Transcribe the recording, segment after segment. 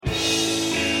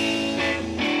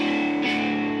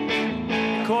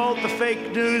the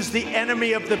fake news the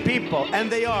enemy of the people,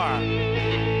 and they are.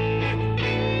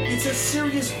 It's a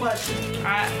serious question.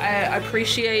 I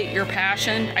appreciate your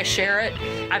passion. I share it.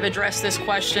 I've addressed this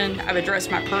question. I've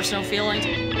addressed my personal feelings.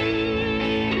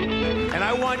 And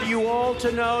I want you all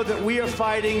to know that we are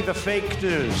fighting the fake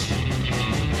news.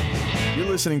 You're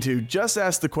listening to Just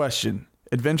Ask the Question,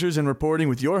 Adventures in Reporting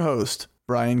with your host,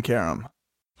 Brian Karam.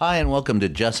 Hi, and welcome to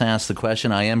Just Ask the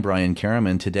Question. I am Brian Karam,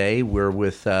 and today we're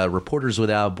with Reporters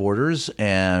Without Borders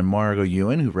and Margaux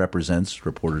Ewen, who represents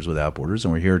Reporters Without Borders,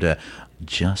 and we're here to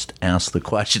just ask the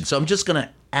question. So I'm just going to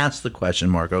ask the question,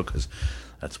 Margaux, because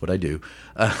that's what I do.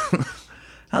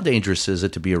 How dangerous is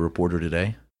it to be a reporter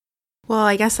today? Well,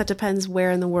 I guess that depends where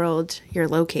in the world you're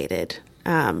located.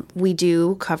 We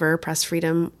do cover press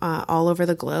freedom all over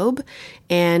the globe,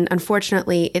 and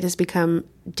unfortunately, it has become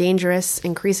dangerous,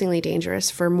 increasingly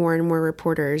dangerous for more and more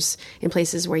reporters in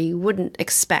places where you wouldn't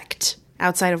expect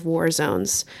outside of war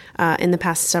zones in the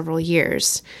past several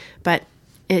years. But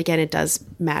again, it does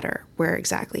matter where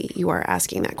exactly you are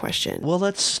asking that question. Well,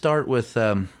 let's start with,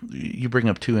 you bring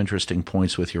up two interesting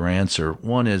points with your answer.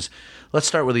 One is, let's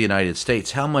start with the United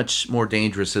States. How much more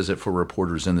dangerous is it for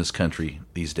reporters in this country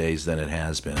these days than it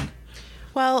has been?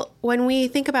 Well, when we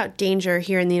think about danger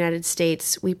here in the United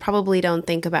States, we probably don't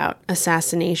think about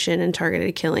assassination and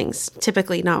targeted killings.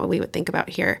 Typically not what we would think about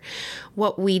here.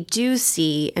 What we do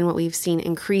see, and what we've seen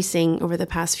increasing over the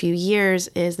past few years,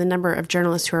 is the number of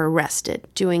journalists who are arrested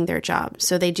doing their job.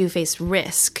 So they do face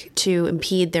risk to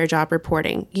impede their job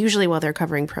reporting, usually while they're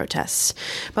covering protests.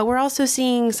 But we're also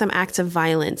seeing some acts of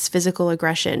violence, physical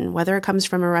aggression, whether it comes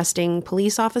from arresting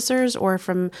police officers or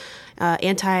from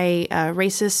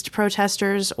anti-racist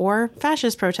protesters or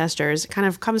fascist protesters. It kind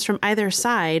of comes from either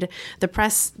side. The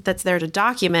press that's there to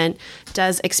document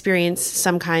does experience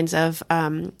some kinds of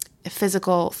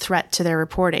physical threat to their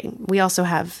reporting. We also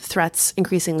have threats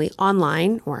increasingly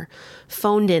online or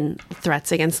phoned-in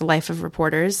threats against the life of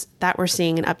reporters that we're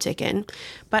seeing an uptick in.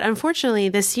 But unfortunately,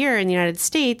 this year in the United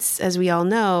States, as we all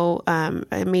know,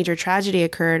 a major tragedy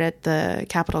occurred at the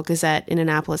Capitol Gazette in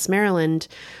Annapolis, Maryland,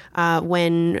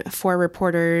 when 4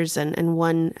 reporters and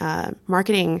one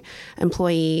marketing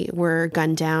employee were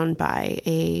gunned down by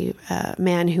a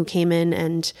man who came in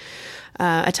and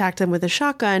attacked them with a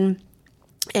shotgun.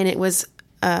 And it was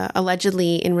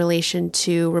allegedly in relation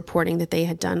to reporting that they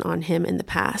had done on him in the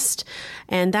past.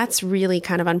 And that's really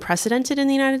kind of unprecedented in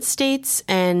the United States.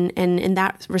 And in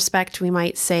that respect, we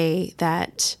might say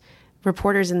that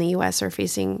reporters in the U.S. are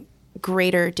facing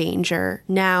greater danger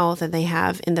now than they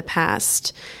have in the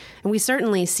past. And we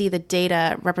certainly see the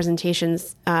data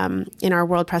representations in our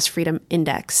World Press Freedom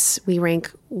Index. We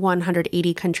rank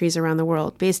 180 countries around the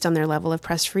world based on their level of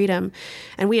press freedom.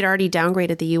 And we had already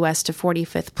downgraded the U.S. to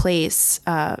 45th place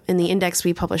in the index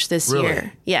we published this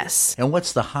year. Yes. And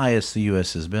what's the highest the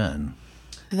U.S. has been?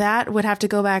 That would have to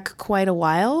go back quite a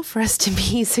while for us to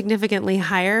be significantly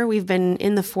higher. We've been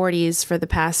in the 40s for the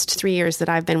past 3 years that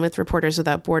I've been with Reporters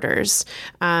Without Borders.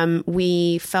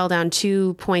 We fell down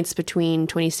 2 points between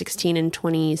 2016 and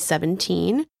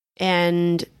 2017.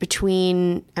 And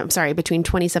between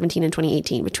 2017 and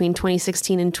 2018. Between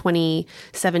 2016 and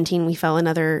 2017, we fell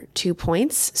another 2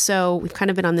 points. So we've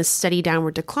kind of been on this steady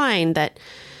downward decline that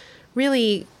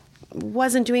really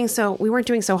wasn't doing so. We weren't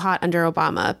doing so hot under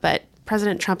Obama, but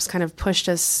President Trump's kind of pushed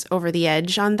us over the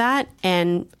edge on that,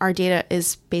 and our data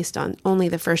is based on only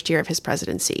the first year of his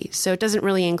presidency. So it doesn't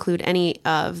really include any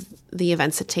of the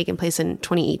events that have taken place in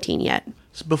 2018 yet.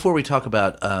 So before we talk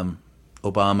about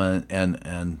Obama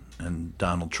and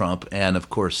Donald Trump, and of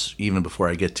course, even before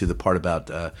I get to the part about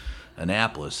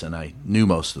Annapolis, and I knew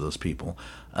most of those people,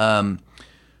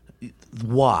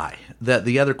 why?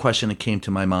 The other question that came to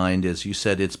my mind is, you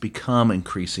said it's become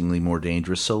increasingly more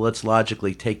dangerous. So let's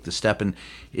logically take the step, and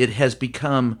it has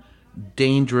become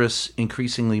dangerous,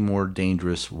 increasingly more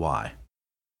dangerous. Why?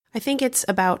 I think it's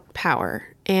about power,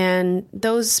 and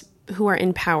those who are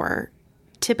in power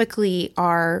typically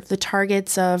are the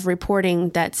targets of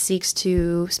reporting that seeks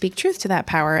to speak truth to that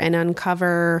power and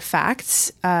uncover facts,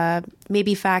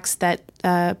 maybe facts that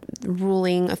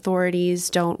ruling authorities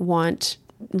don't want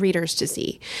readers to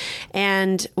see.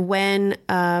 And when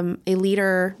a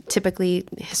leader, typically,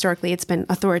 historically, it's been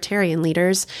authoritarian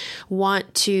leaders,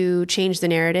 want to change the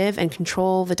narrative and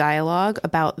control the dialogue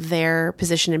about their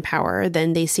position in power,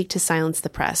 then they seek to silence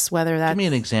the press, whether that's... Give me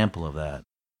an example of that.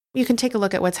 You can take a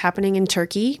look at what's happening in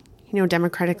Turkey,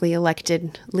 democratically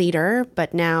elected leader,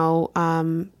 but now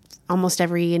almost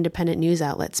every independent news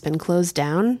outlet's been closed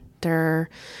down. There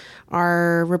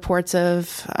are reports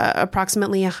of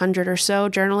approximately 100 or so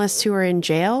journalists who are in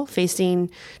jail facing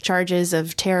charges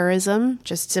of terrorism,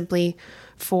 just simply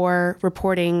for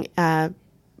reporting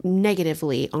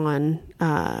negatively on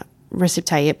Recep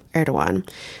Tayyip Erdogan.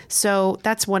 So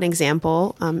that's one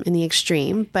example in the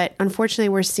extreme. But unfortunately,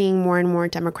 we're seeing more and more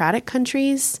democratic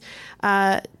countries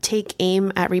take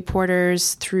aim at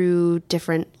reporters through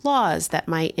different laws that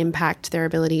might impact their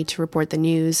ability to report the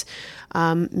news.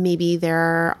 Maybe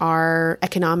there are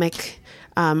economic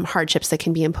hardships that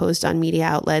can be imposed on media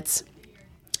outlets.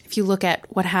 If you look at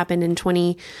what happened in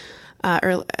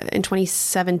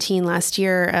 2017, last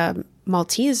year, a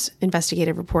Maltese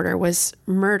investigative reporter was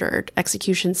murdered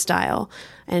execution style.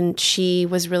 And she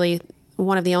was really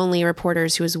one of the only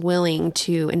reporters who was willing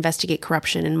to investigate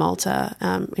corruption in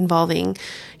Malta involving,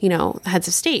 heads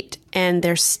of state. And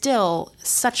there's still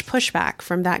such pushback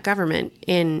from that government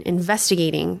in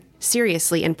investigating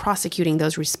seriously and prosecuting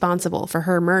those responsible for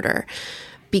her murder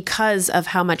because of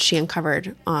how much she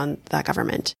uncovered on that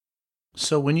government.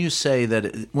 So when you say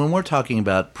that, when we're talking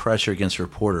about pressure against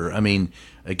reporters,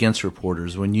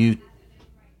 when you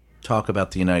talk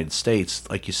about the United States,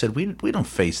 like you said, we don't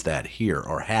face that here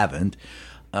or haven't.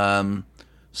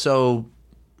 So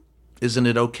isn't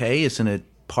it okay? Isn't it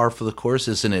par for the course?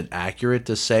 Isn't it accurate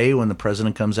to say when the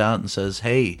president comes out and says,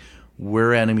 hey,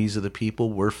 we're enemies of the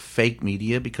people, we're fake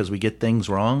media because we get things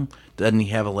wrong? Doesn't he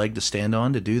have a leg to stand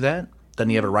on to do that? Doesn't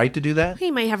he have a right to do that?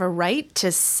 He might have a right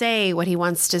to say what he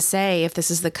wants to say if this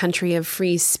is the country of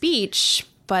free speech,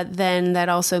 but then that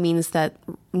also means that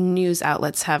news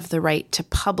outlets have the right to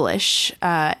publish,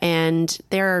 and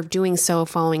they're doing so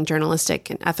following journalistic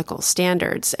and ethical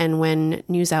standards. And when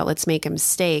news outlets make a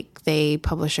mistake, they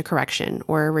publish a correction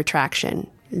or a retraction.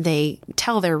 They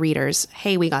tell their readers,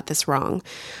 hey, we got this wrong.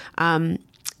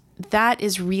 That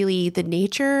is really the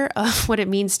nature of what it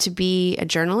means to be a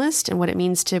journalist and what it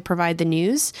means to provide the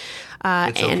news.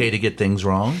 It's okay to get things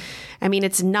wrong? I mean,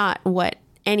 it's not what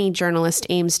any journalist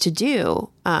aims to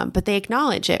do, but they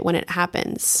acknowledge it when it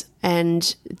happens.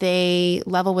 And they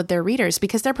level with their readers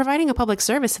because they're providing a public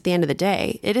service at the end of the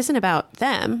day. It isn't about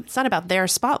them. It's not about their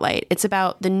spotlight. It's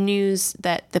about the news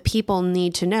that the people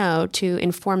need to know to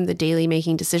inform the daily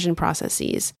making decision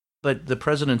processes. But the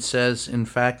president says, in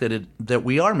fact, that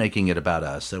we are making it about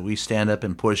us, that we stand up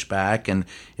and push back, and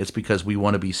it's because we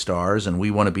want to be stars and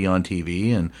we want to be on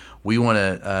TV and we want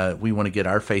to get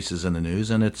our faces in the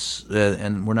news, and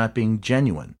and we're not being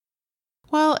genuine.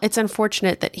 Well, it's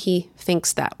unfortunate that he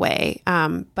thinks that way.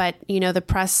 But, the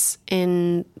press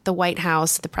in the White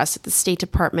House, the press at the State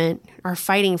Department are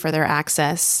fighting for their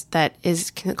access that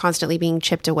is constantly being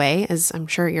chipped away, as I'm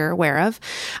sure you're aware of.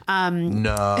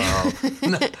 No,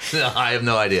 I have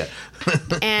no idea.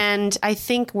 And I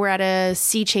think we're at a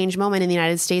sea change moment in the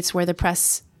United States where the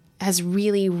press has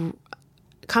really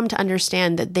come to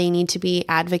understand that they need to be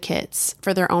advocates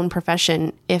for their own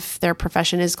profession if their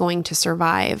profession is going to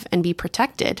survive and be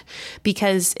protected,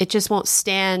 because it just won't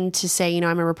stand to say,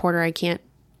 I'm a reporter, I can't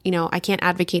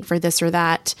advocate for this or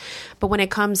that. But when it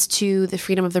comes to the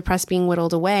freedom of the press being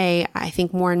whittled away, I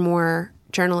think more and more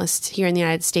journalists here in the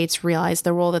United States realize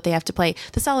the role that they have to play,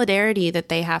 the solidarity that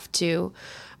they have to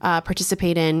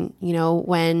participate in.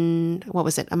 When,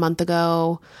 a month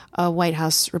ago, a White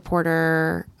House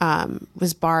reporter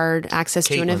was barred access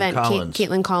to an event,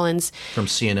 Caitlin Collins from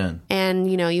CNN.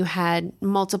 And, you had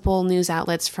multiple news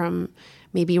outlets from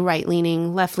maybe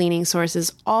right-leaning, left-leaning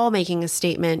sources all making a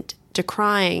statement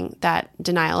decrying that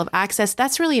denial of access.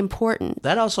 That's really important.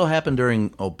 That also happened during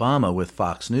Obama with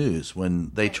Fox News.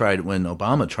 When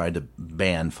Obama tried to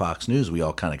ban Fox News, we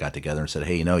all kind of got together and said,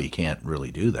 hey, you can't really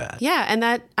do that. Yeah, and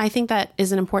I think that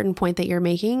is an important point that you're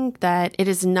making, that it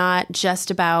is not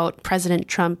just about President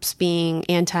Trump's being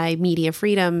anti-media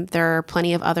freedom. There are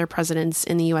plenty of other presidents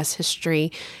in the U.S.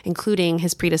 history, including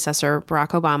his predecessor, Barack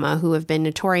Obama, who have been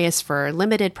notorious for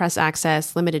limited press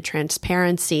access, limited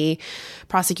transparency,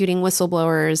 prosecuting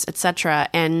whistleblowers, etc.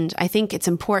 And I think it's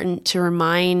important to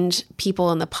remind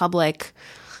people in the public,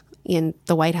 in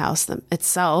the White House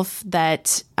itself,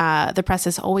 that the press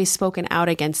has always spoken out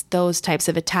against those types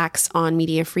of attacks on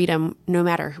media freedom, no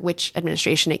matter which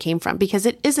administration it came from, because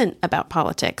it isn't about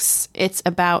politics. It's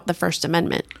about the First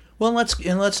Amendment. Well, let's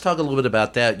talk a little bit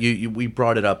about that. We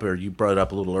brought it up, or you brought it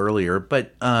up a little earlier,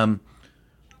 but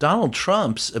Donald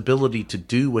Trump's ability to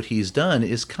do what he's done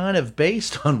is kind of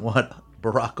based on what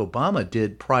Barack Obama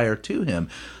did prior to him.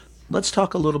 Let's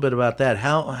talk a little bit about that.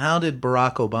 How did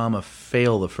Barack Obama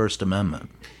fail the First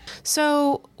Amendment?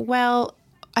 So,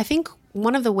 I think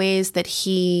one of the ways that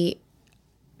he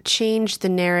changed the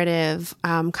narrative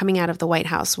coming out of the White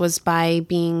House was by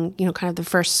being, kind of the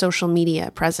first social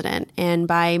media president, and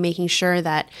by making sure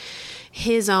that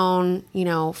his own,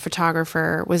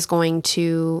 photographer was going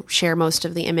to share most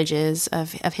of the images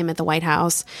of him at the White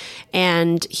House,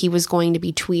 and he was going to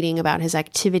be tweeting about his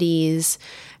activities.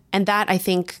 And that, I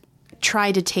think,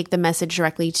 tried to take the message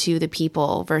directly to the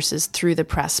people versus through the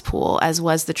press pool, as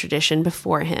was the tradition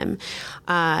before him.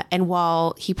 And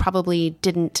while he probably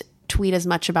didn't tweet as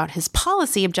much about his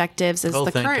policy objectives as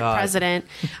the current president,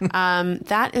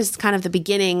 that is kind of the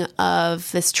beginning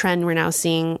of this trend we're now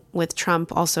seeing with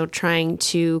Trump also trying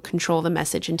to control the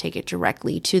message and take it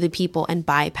directly to the people and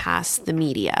bypass the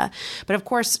media. But of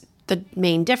course, the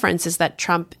main difference is that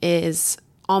Trump is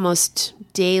almost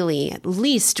daily, at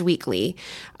least weekly,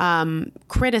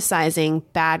 criticizing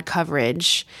bad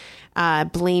coverage,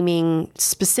 blaming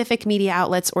specific media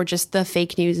outlets or just the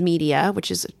fake news media,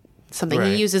 which is something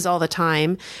he uses all the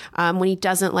time, when he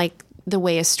doesn't like the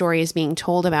way a story is being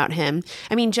told about him.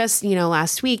 I mean, just,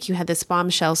 last week you had this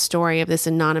bombshell story of this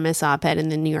anonymous op-ed in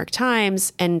the New York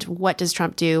Times. And what does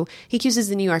Trump do? He accuses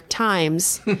the New York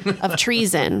Times of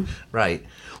treason. Right.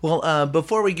 Well,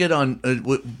 before we get on,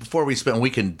 we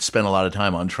can spend a lot of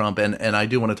time on Trump, and I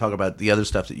do want to talk about the other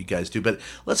stuff that you guys do, but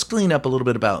let's clean up a little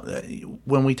bit about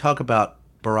when we talk about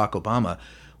Barack Obama.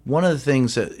 One of the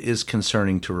things that is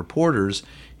concerning to reporters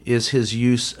is his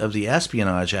use of the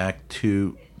Espionage Act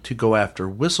to go after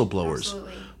whistleblowers.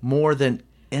 Absolutely. More than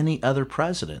any other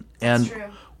president. That's true.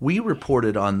 We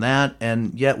reported on that,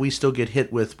 and yet we still get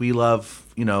hit with, we love,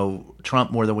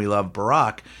 Trump more than we love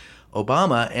Barack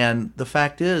Obama. And the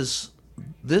fact is,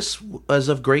 this was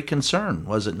of great concern,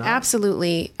 was it not?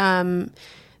 Absolutely.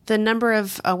 The number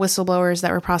of whistleblowers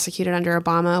that were prosecuted under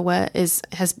Obama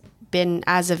has been,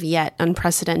 as of yet,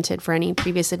 unprecedented for any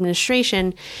previous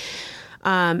administration.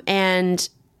 And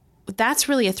that's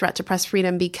really a threat to press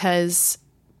freedom, because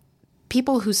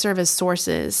people who serve as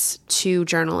sources to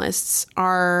journalists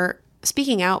are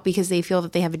speaking out because they feel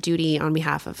that they have a duty on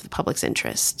behalf of the public's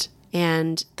interest.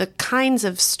 And the kinds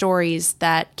of stories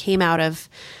that came out of,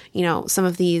 some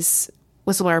of these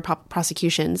whistleblower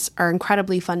prosecutions are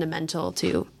incredibly fundamental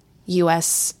to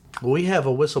U.S. We have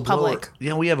a whistleblower. Public.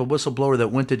 Yeah, we have a whistleblower that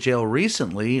went to jail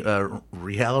recently,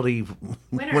 reality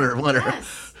winner,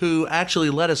 yes, who actually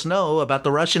let us know about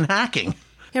the Russian hacking.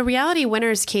 Yeah, Reality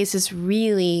Winner's case is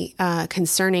really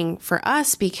concerning for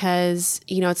us because,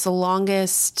 it's the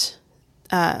longest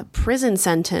prison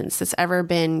sentence that's ever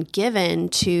been given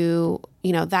to,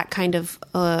 that kind of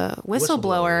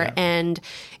whistleblower. Yeah. And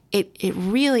it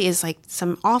really is like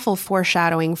some awful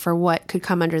foreshadowing for what could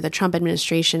come under the Trump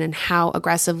administration and how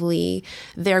aggressively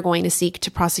they're going to seek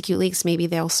to prosecute leaks. Maybe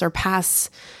they'll surpass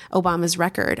Obama's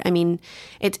record. I mean,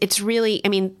 it's really,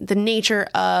 the nature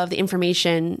of the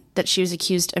information that she was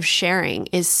accused of sharing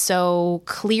is so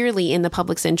clearly in the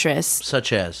public's interest.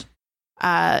 Such as?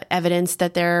 Evidence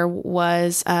that there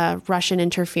was Russian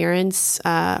interference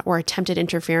or attempted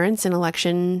interference in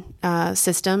election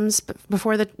systems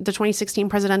before the 2016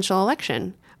 presidential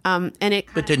election.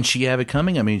 But didn't she have it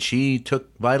coming? I mean, she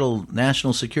took vital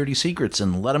national security secrets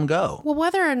and let them go. Well,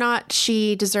 whether or not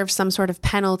she deserves some sort of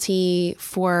penalty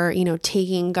for,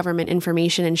 taking government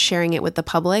information and sharing it with the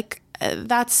public,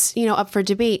 that's, up for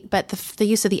debate. But the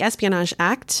use of the Espionage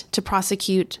Act to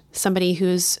prosecute somebody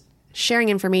who's sharing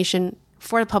information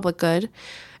for the public good,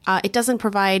 it doesn't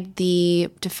provide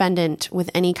the defendant with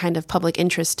any kind of public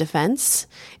interest defense.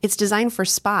 It's designed for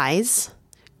spies,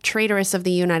 traitorous of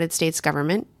the United States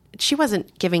government. She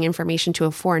wasn't giving information to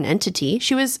a foreign entity.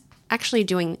 She was actually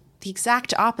doing the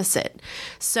exact opposite.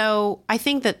 So I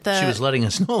think that she was letting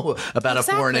us know about a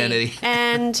foreign entity.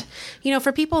 And,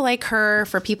 for people like her,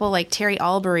 for people like Terry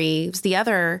Albury, who's the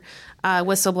other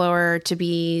whistleblower to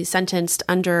be sentenced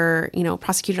under,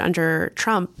 prosecuted under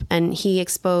Trump, and he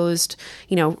exposed,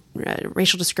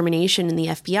 racial discrimination in the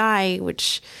FBI,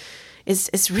 which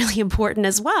is really important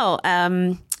as well.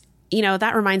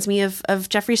 That reminds me of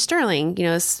Jeffrey Sterling,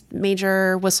 this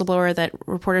major whistleblower that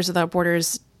Reporters Without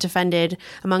Borders defended,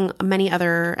 among many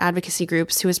other advocacy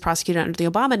groups, who was prosecuted under the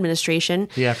Obama administration.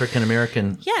 The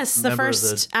African-American. Yes, the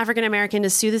first African-American to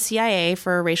sue the CIA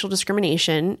for racial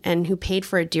discrimination, and who paid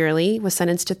for it dearly, was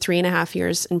sentenced to 3.5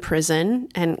 years in prison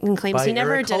and claims he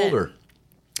never did it.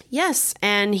 Yes,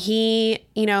 and he,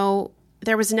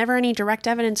 there was never any direct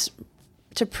evidence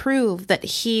to prove that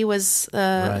he was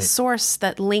the source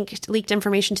that leaked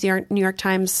information to the New York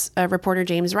Times reporter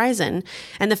James Risen.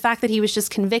 And the fact that he was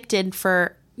just convicted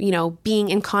for, being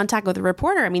in contact with a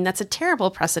reporter, that's a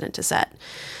terrible precedent to set.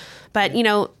 But,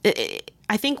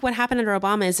 I think what happened under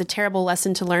Obama is a terrible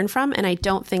lesson to learn from. And I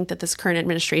don't think that this current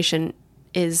administration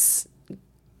is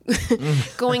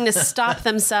going to stop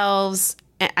themselves.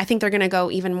 I think they're going to go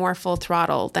even more full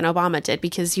throttle than Obama did,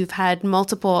 because you've had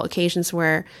multiple occasions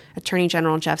where Attorney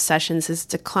General Jeff Sessions has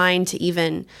declined to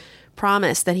even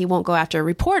promise that he won't go after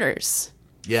reporters.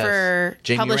 Yes. For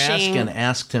Jamie publishing. Raskin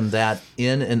asked him that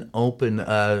in an open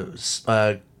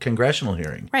congressional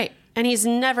hearing. Right. And he's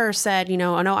never said,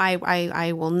 no,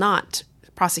 I will not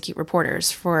prosecute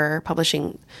reporters for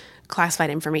publishing classified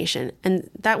information. And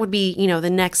that would be, the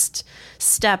next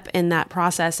step in that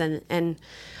process. And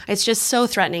it's just so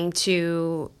threatening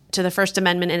to the First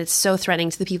Amendment, and it's so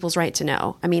threatening to the people's right to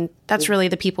know. I mean, that's really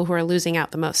the people who are losing out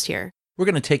the most here. We're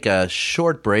going to take a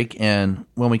short break, and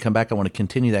when we come back, I want to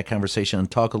continue that conversation and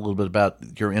talk a little bit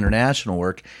about your international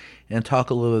work and talk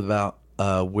a little bit about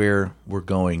where we're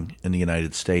going in the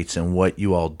United States and what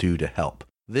you all do to help.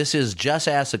 This is Just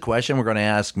Ask the Question. We're going to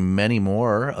ask many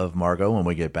more of Margaux when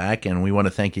we get back, and we want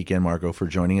to thank you again, Margaux, for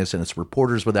joining us. And it's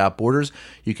Reporters Without Borders.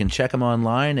 You can check them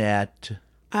online at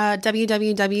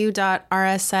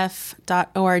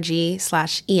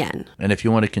www.rsf.org/en. And if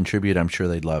you want to contribute, I'm sure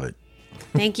they'd love it.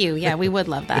 Thank you. Yeah, we would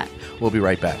love that. We'll be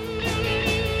right back.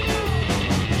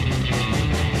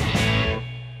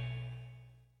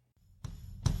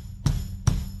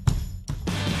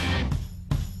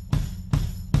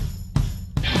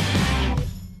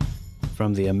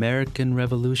 From the American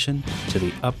Revolution to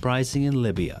the uprising in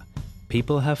Libya,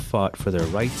 people have fought for their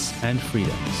rights and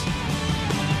freedoms.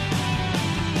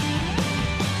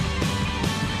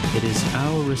 It is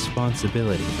our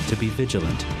responsibility to be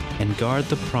vigilant and guard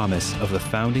the promise of the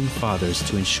Founding Fathers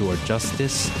to ensure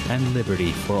justice and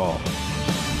liberty for all.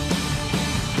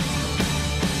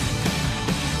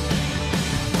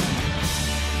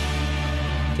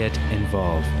 Get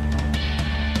involved.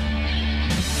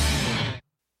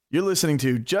 You're listening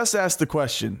to Just Ask the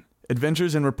Question,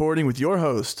 Adventures in Reporting with your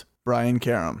host, Brian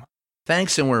Karam.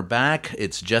 Thanks, and we're back.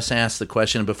 It's Just Ask the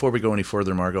Question. And before we go any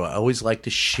further, Margaux, I always like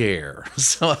to share.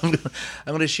 So I'm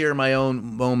going to share my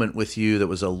own moment with you that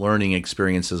was a learning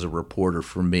experience as a reporter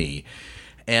for me.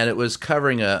 And it was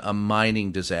covering a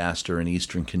mining disaster in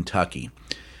eastern Kentucky.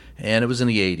 And it was in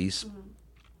the 80s.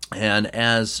 And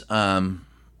as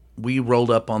we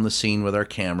rolled up on the scene with our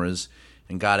cameras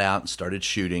and got out and started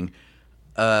shooting,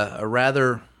 a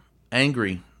rather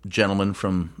angry gentleman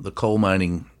from the coal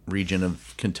mining region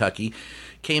of Kentucky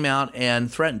came out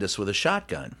and threatened us with a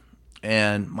shotgun.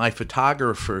 And my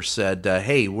photographer said,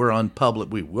 hey, we're on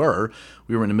public. We were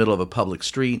in the middle of a public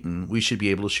street, and we should be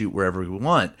able to shoot wherever we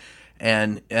want.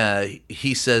 And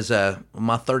he says,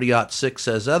 my 30-06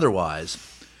 says otherwise.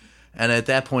 And at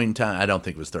that point in time, I don't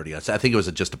think it was 30-06. I think it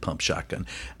was just a pump shotgun.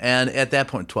 And at that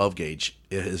point, 12 gauge,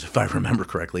 if I remember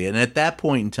correctly. And at that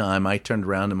point in time, I turned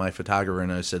around to my photographer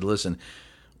and I said, listen,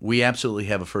 we absolutely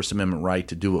have a First Amendment right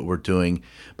to do what we're doing,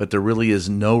 but there really is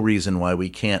no reason why we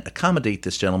can't accommodate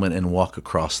this gentleman and walk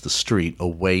across the street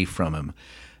away from him.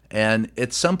 And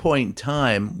at some point in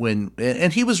time,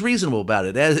 and he was reasonable about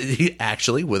it, as he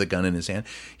actually, with a gun in his hand,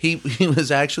 he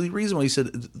was actually reasonable. He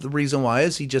said the reason why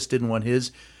is he just didn't want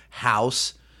his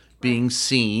house being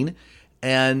seen,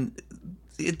 and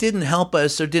it didn't help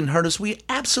us or didn't hurt us. We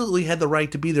absolutely had the right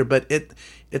to be there, but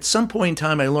at some point in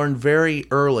time, I learned very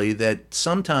early that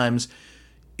sometimes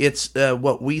it's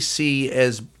what we see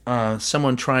as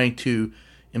someone trying to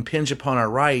impinge upon our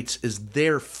rights is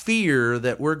their fear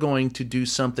that we're going to do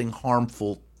something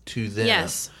harmful to them.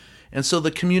 Yes. And so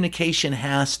the communication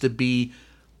has to be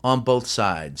on both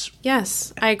sides.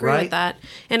 Yes, I agree with that.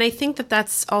 And I think that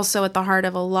that's also at the heart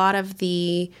of a lot of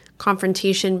the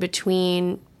confrontation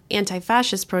between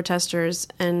anti-fascist protesters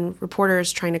and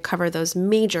reporters trying to cover those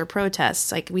major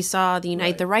protests. Like we saw the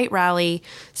Unite the Right rally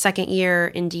second year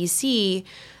in D.C.,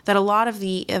 that a lot of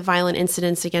the violent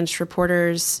incidents against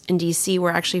reporters in D.C.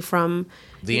 were actually from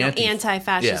the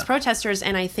anti-fascist protesters.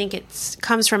 And I think it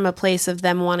comes from a place of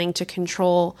them wanting to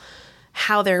control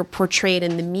how they're portrayed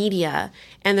in the media.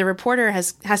 And the reporter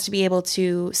has to be able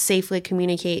to safely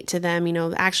communicate to them,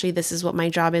 actually, this is what my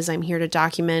job is. I'm here to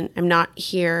document. I'm not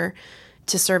here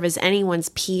to serve as anyone's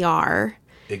PR.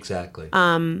 Exactly.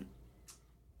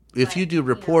 If you do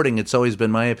reporting, it's always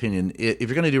been my opinion, if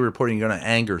you're going to do reporting, you're going to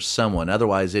anger someone.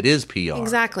 Otherwise, it is PR.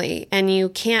 Exactly. And you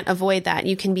can't avoid that.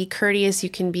 You can be courteous. You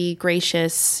can be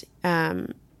gracious.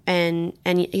 And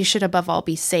you should, above all,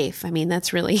 be safe. I mean,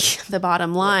 that's really the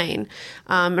bottom line.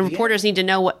 And reporters need to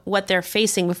know what they're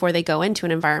facing before they go into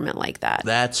an environment like that.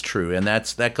 That's true. And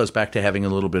that goes back to having a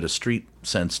little bit of street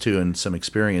sense, too, and some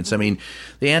experience. I mean,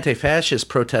 the anti-fascist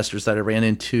protesters that I ran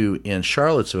into in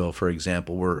Charlottesville, for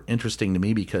example, were interesting to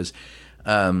me because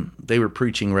they were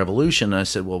preaching revolution. And I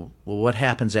said, well, what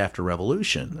happens after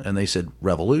revolution? And they said,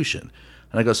 revolution.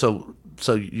 And I go, so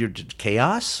so you're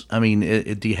chaos? I mean,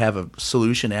 do you have a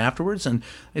solution afterwards? And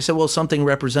they said, well, something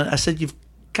represented. I said, you've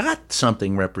got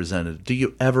something represented. Do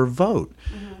you ever vote?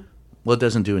 Mm-hmm. Well, it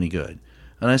doesn't do any good.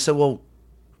 And I said, well,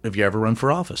 have you ever run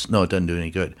for office? No, it doesn't do any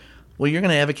good. Well, you're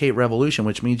going to advocate revolution,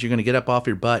 which means you're going to get up off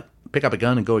your butt, pick up a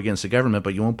gun, and go against the government,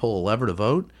 but you won't pull a lever to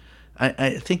vote?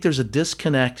 I think there's a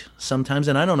disconnect sometimes,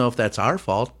 and I don't know if that's our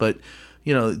fault, but,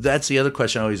 that's the other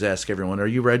question I always ask everyone. Are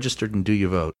you registered and do you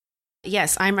vote?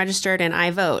 Yes, I'm registered and I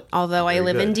vote, although I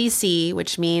live in D.C.,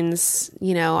 which means,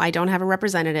 I don't have a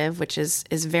representative, which is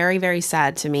very, very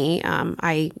sad to me.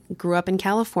 I grew up in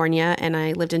California and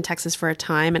I lived in Texas for a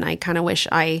time, and I kind of wish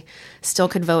I still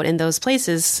could vote in those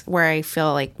places where I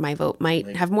feel like my vote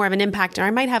might have more of an impact, or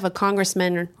I might have a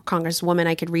congressman or congresswoman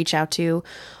I could reach out to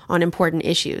on important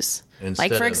issues.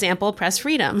 Like, for example, press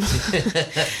freedom.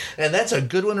 And that's a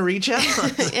good one to reach out.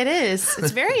 It is. It's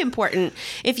very important.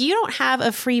 If you don't have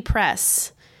a free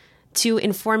press to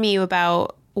inform you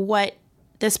about what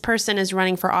this person is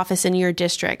running for office in your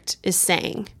district is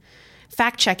saying,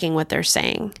 fact-checking what they're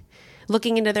saying,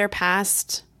 looking into their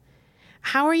past,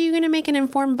 how are you going to make an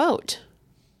informed vote?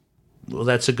 Well,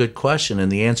 that's a good question,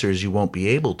 and the answer is you won't be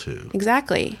able to.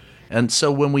 Exactly. And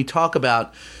so when we talk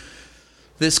about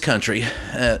this country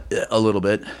a little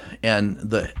bit and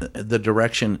the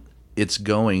direction it's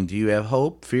going, do you have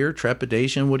hope, fear,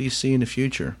 trepidation? What do you see in the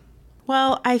future?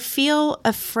 Well, I feel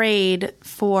afraid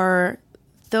for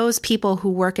those people who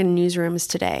work in newsrooms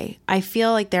today. I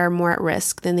feel like they're more at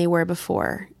risk than they were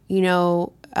before. The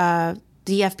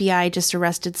FBI just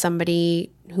arrested somebody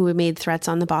who made threats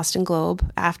on the Boston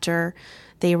Globe after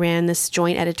they ran this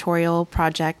joint editorial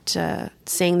project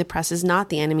saying the press is not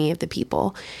the enemy of the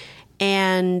people.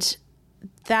 And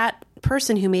that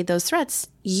person who made those threats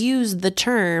used the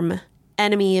term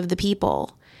enemy of the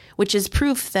people, which is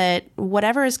proof that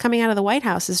whatever is coming out of the White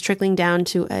House is trickling down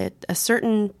to a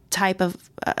certain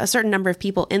number of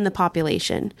people in the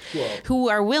population who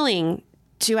are willing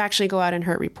to actually go out and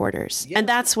hurt reporters. Yeah. And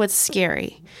that's what's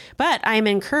scary. But I'm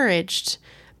encouraged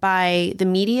by the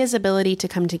media's ability to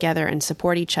come together and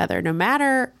support each other, no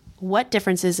matter what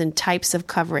differences in types of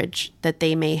coverage that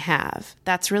they may have.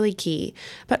 That's really key.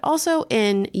 But also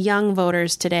in young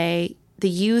voters today, the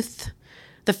youth,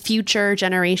 the future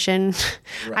generation,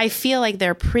 right. I feel like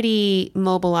they're pretty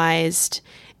mobilized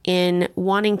in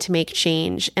wanting to make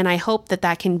change. And I hope that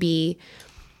that can be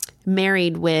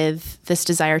married with this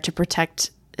desire to protect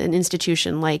an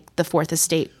institution like the Fourth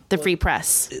Estate, the free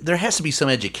press. There has to be some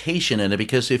education in it,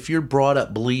 because if you're brought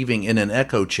up believing in an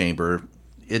echo chamber,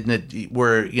 isn't it,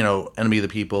 where, enemy of the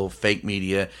people, fake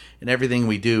media, and everything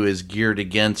we do is geared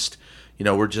against,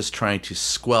 we're just trying to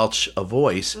squelch a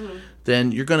voice,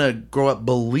 then you're going to grow up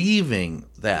believing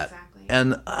that. Exactly.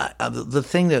 And the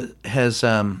thing that has,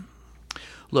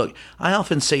 look, I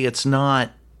often say it's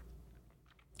not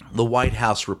the White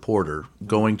House reporter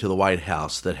going to the White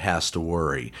House that has to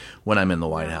worry when I'm in the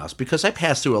White House, because I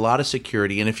pass through a lot of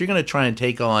security. And if you're going to try and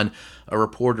take on a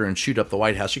reporter and shoot up the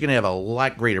White House, you're going to have a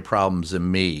lot greater problems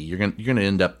than me. You're going to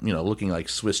end up, looking like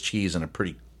Swiss cheese in a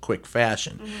pretty quick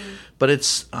fashion. Mm-hmm.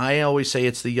 But I always say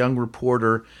it's the young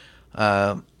reporter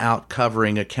out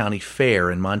covering a county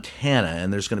fair in Montana,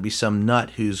 and there's going to be some nut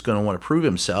who's going to want to prove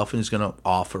himself and who's going to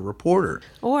off a reporter.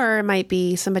 Or it might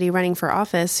be somebody running for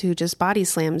office who just body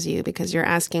slams you because you're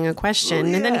asking a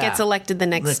question and then gets elected the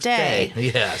next day.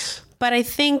 Yes. But I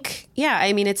think,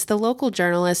 it's the local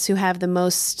journalists who have the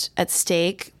most at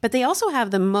stake, but they also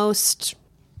have the most,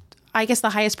 the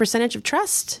highest percentage of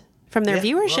trust from their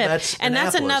viewership.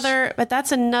 Well,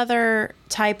 that's another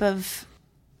type of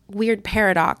weird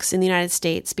paradox in the United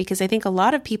States, because I think a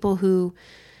lot of people who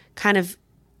kind of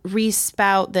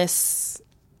respout this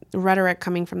rhetoric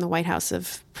coming from the White House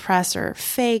of press or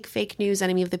fake news,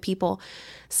 enemy of the people,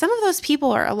 a lot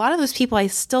of those people I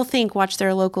still think watch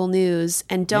their local news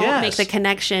and don't make the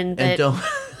connection that,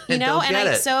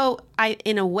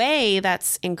 in a way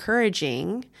that's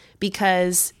encouraging,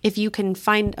 because if you can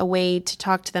find a way to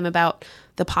talk to them about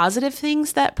the positive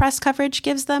things that press coverage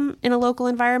gives them in a local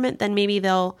environment, then maybe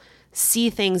they'll see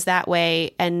things that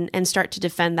way and start to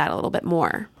defend that a little bit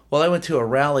more. Well, I went to a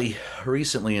rally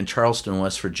recently in Charleston,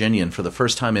 West Virginia, and for the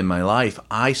first time in my life,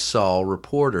 I saw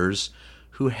reporters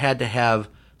who had to have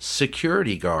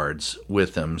security guards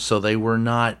with them so they were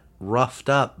not roughed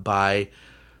up by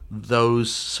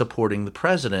those supporting the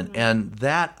president. Mm-hmm. And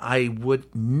that I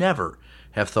would never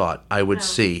have thought I would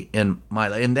see in my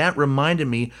life. And that reminded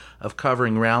me of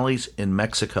covering rallies in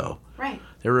Mexico. Right.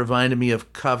 It reminded me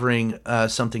of covering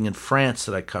something in France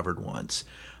that I covered once,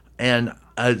 and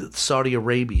Saudi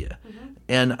Arabia. Mm-hmm.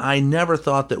 And I never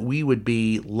thought that we would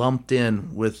be lumped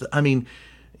in with,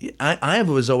 I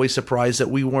was always surprised that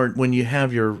we weren't, when you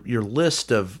have your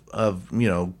list of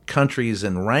countries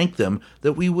and rank them,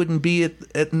 that we wouldn't be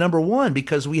at number one,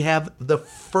 because we have the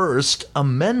First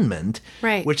Amendment,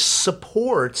 right, which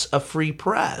supports a free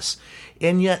press.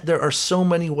 And yet there are so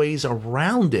many ways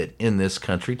around it in this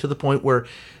country, to the point where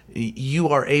you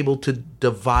are able to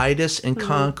divide us and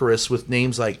conquer us with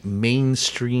names like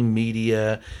mainstream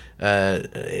media,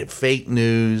 fake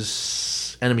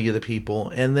news, enemy of the people.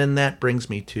 And then that brings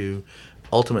me to,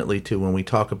 ultimately, to when we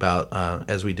talk about,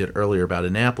 as we did earlier about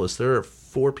Annapolis, there are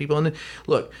 4 people. And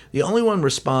look, the only one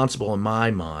responsible in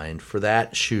my mind for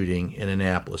that shooting in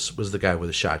Annapolis was the guy with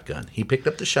the shotgun. He picked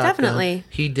up the shotgun. Definitely.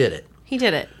 He did it. He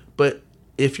did it. But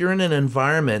if you're in an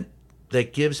environment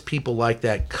that gives people like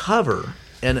that cover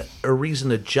and a reason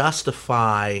to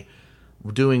justify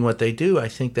doing what they do, I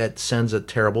think that sends a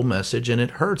terrible message, and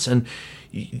it hurts. And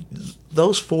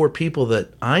those 4 people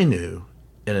that I knew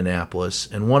in Annapolis,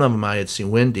 and one of them I had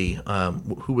seen, Wendy,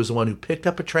 who was the one who picked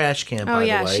up a trash can, by the way. Oh,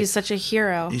 yeah, she's such a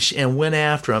hero. And went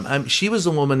after him. She was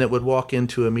the woman that would walk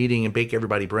into a meeting and bake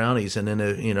everybody brownies, and then,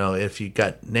 if you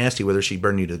got nasty with her, she'd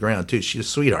burn you to the ground, too. She's a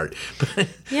sweetheart. But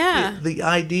yeah. The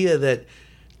idea that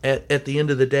at the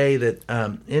end of the day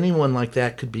that anyone like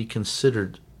that could be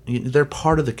considered, they're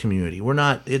part of the community. We're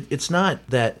not, it's not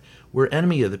that we're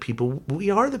enemy of the people.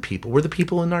 We are the people. We're the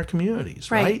people in our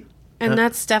communities, right? And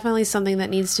that's definitely something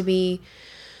that needs to be,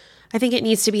 I think it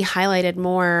needs to be highlighted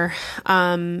more.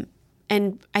 And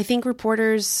I think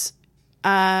reporters,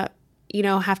 have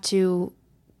to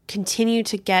continue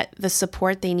to get the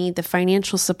support they need, the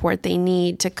financial support they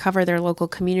need to cover their local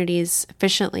communities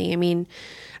efficiently. I mean,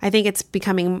 I think it's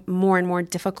becoming more and more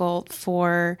difficult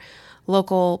for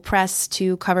local press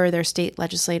to cover their state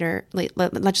legislature,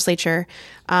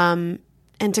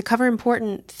 and to cover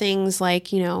important things like,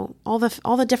 all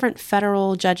the different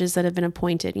federal judges that have been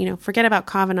appointed. Forget about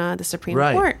Kavanaugh, the Supreme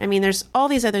Court. I mean, there's all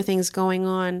these other things going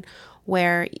on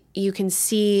where you can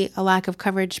see a lack of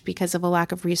coverage because of a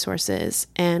lack of resources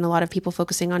and a lot of people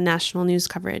focusing on national news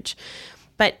coverage.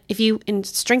 But if you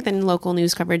strengthen local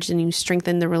news coverage, then you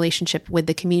strengthen the relationship with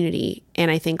the community.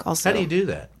 And I think also... How do you do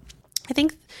that? I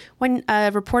think when a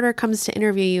reporter comes to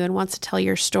interview you and wants to tell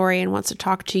your story and wants to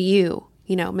talk to you,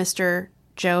 Mr.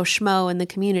 Joe Schmo in the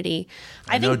community.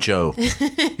 I know Joe.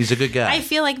 He's a good guy. I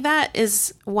feel like that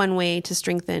is one way to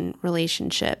strengthen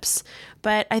relationships.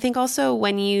 But I think also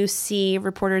when you see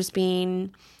reporters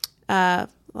being,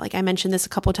 like I mentioned this a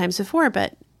couple of times before,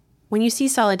 but when you see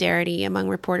solidarity among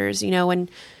reporters, when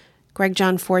Greg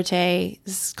John Forte,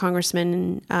 this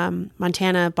congressman in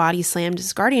Montana, body slammed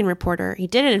his Guardian reporter, he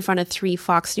did it in front of 3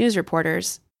 Fox News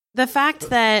reporters. The fact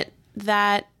that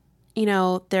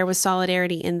there was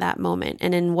solidarity in that moment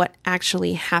and in what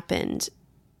actually happened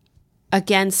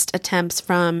against attempts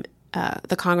from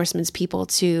the congressman's people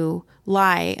to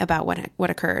lie about what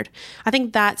occurred. I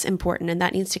think that's important, and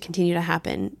that needs to continue to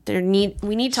happen. We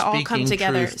need to all come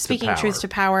together, speaking truth to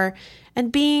power,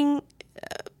 and being,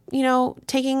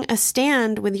 taking a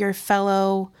stand with your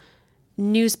fellow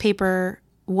newspaper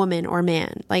woman or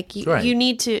man. Like you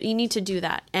need to do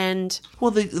that. And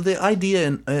the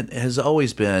idea has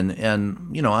always been,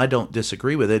 and I don't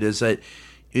disagree with it, is that,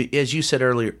 as you said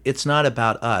earlier, it's not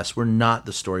about us. We're not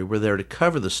the story. We're there to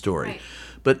cover the story. Right.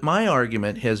 But my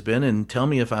argument has been, and tell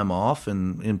me if I'm off,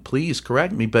 and please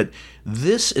correct me, but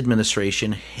this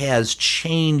administration has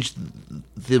changed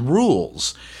the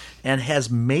rules and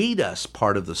has made us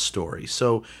part of the story.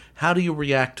 So how do you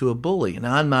react to a bully? And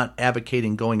I'm not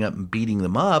advocating going up and beating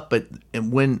them up, but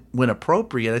when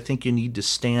appropriate, I think you need to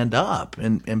stand up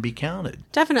and be counted.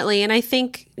 Definitely. And I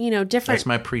think, different... That's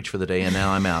my preach for the day, and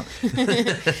now I'm out.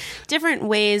 Different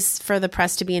ways for the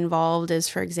press to be involved is,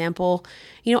 for example,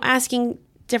 asking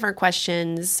different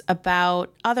questions about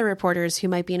other reporters who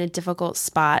might be in a difficult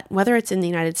spot, whether it's in the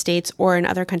United States or in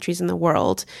other countries in the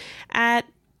world, at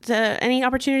any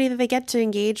opportunity that they get to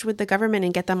engage with the government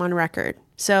and get them on record.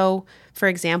 So, for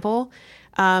example,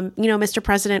 Mr.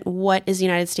 President, what is the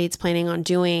United States planning on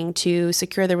doing to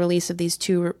secure the release of these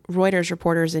 2 Reuters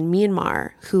reporters in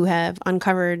Myanmar who have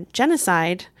uncovered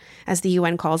genocide, as the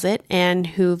UN calls it, and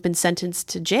who've been sentenced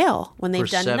to jail when they've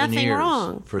done nothing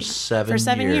wrong? For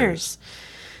 7 years.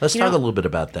 Let's talk a little bit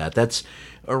about that. That's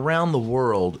around the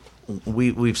world.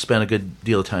 We've spent a good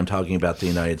deal of time talking about the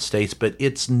United States, but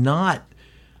it's not.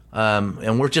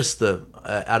 And we're just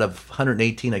out of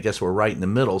 118, I guess we're right in the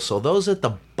middle. So those at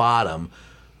the bottom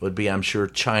would be, I'm sure,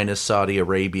 China, Saudi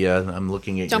Arabia. I'm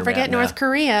looking at Don't forget North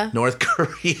Korea. North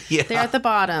Korea. They're at the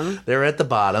bottom. They're at the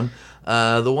bottom.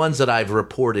 The ones that I've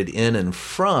reported in and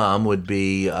from would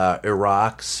be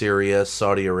Iraq, Syria,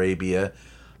 Saudi Arabia,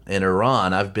 and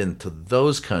Iran. I've been to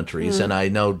those countries, and I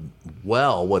know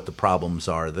well what the problems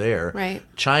are there. Right.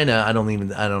 China, I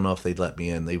don't know if they'd let me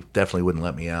in. They definitely wouldn't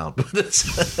let me out.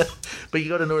 But you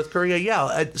go to North Korea,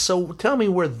 yeah. So tell me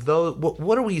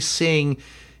what are we seeing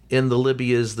in the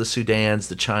Libyas, the Sudans,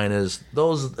 the Chinas,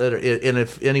 those that are, and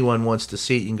if anyone wants to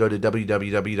see it, you can go to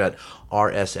www.rsf.org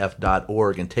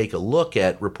and take a look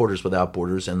at Reporters Without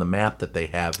Borders and the map that they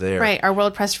have there. Right, our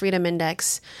World Press Freedom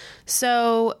Index.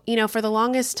 So, for the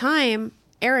longest time,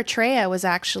 Eritrea was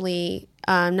actually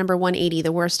number 180,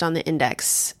 the worst on the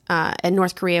index, and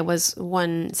North Korea was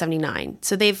 179.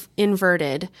 So they've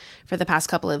inverted for the past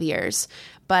couple of years.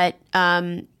 But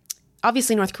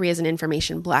obviously, North Korea is an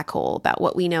information black hole about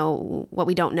what we know, what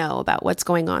we don't know about what's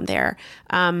going on there.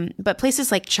 But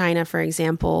places like China, for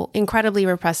example, incredibly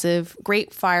repressive,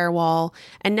 great firewall.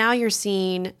 And now you're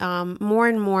seeing more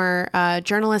and more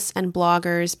journalists and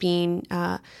bloggers being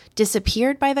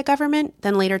disappeared by the government,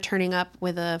 then later turning up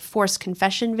with a forced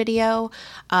confession video.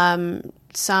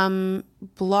 Some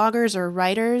bloggers or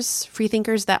writers,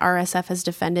 freethinkers that RSF has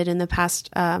defended in the past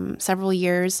several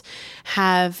years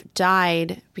have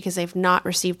died because they've not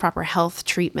received proper health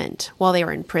treatment while they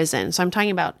were in prison. So I'm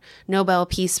talking about Nobel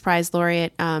Peace Prize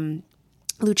laureate Liu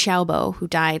Xiaobo, who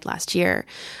died last year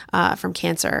from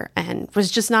cancer and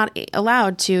was just not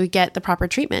allowed to get the proper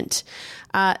treatment.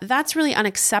 That's really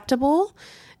unacceptable.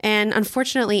 And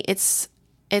unfortunately, it's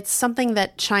something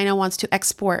that China wants to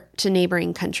export to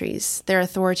neighboring countries, their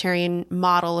authoritarian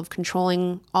model of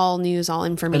controlling all news, all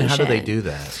information. And how do they do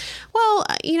that? Well,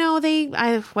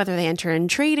 whether they enter in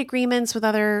trade agreements with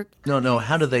other... No,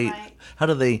 how do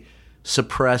they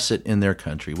suppress it in their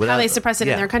country? How they suppress it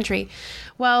in their country?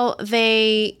 Well,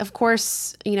 they, of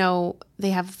course,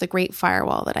 they have the Great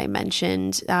Firewall that I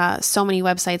mentioned. So many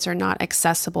websites are not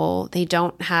accessible. They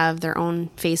don't have their own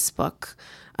Facebook.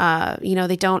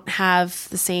 They don't have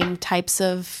the same types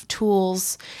of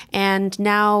tools. And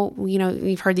now,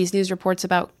 we've heard these news reports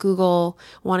about Google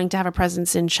wanting to have a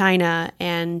presence in China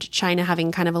and China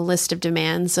having kind of a list of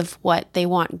demands of what they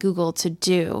want Google to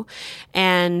do.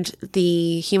 And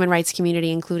the human rights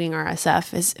community, including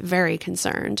RSF, is very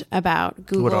concerned about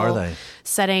Google. What are they?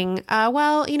 Setting,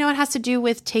 it has to do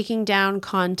with taking down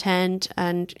content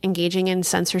and engaging in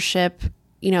censorship,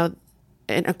 in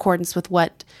accordance with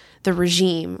what the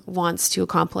regime wants to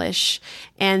accomplish.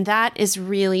 And that is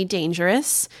really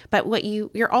dangerous. But what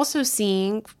you're also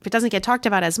seeing, it doesn't get talked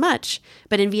about as much,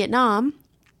 but in Vietnam,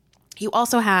 you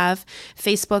also have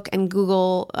Facebook and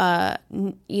Google,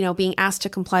 being asked to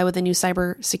comply with a new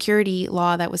cybersecurity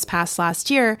law that was passed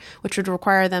last year, which would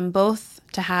require them both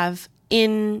to have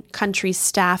in-country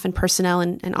staff and personnel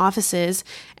and offices,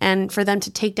 and for them to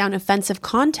take down offensive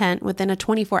content within a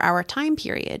 24-hour time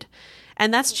period.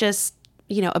 And that's just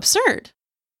absurd.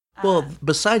 Well,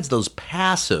 besides those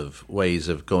passive ways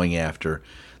of going after,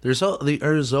 there's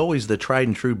always the tried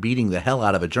and true beating the hell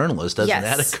out of a journalist. Doesn't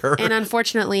that occur? And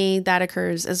unfortunately, that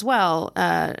occurs as well.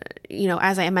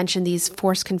 As I mentioned, these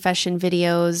forced confession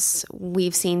videos,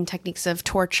 we've seen techniques of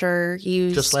torture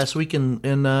used. Just last week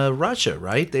in Russia,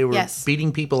 right? They were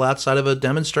beating people outside of a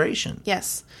demonstration.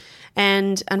 Yes.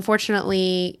 And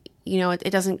unfortunately,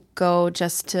 it doesn't go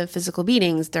just to physical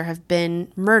beatings. There have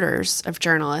been murders of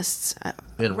journalists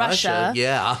in Russia.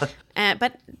 Yeah.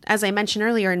 But as I mentioned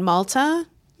earlier, in Malta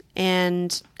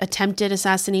and attempted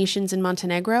assassinations in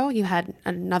Montenegro, you had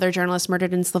another journalist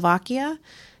murdered in Slovakia.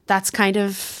 That's kind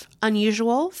of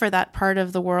unusual for that part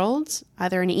of the world,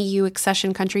 either an EU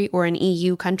accession country or an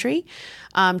EU country.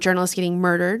 Journalists getting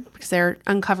murdered because they're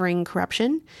uncovering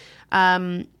corruption.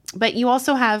 But you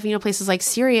also have, places like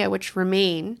Syria, which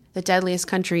remain the deadliest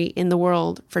country in the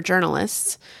world for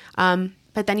journalists.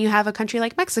 But then you have a country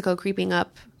like Mexico creeping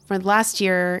up. For last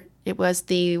year, it was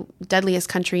the deadliest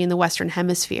country in the Western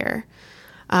Hemisphere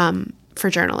for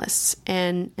journalists.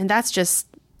 And that's just,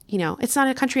 it's not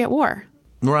a country at war.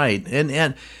 Right.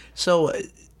 And so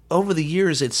over the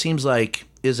years, it seems like,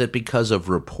 is it because of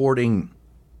reporting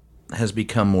has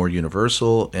become more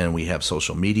universal and we have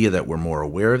social media that we're more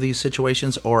aware of these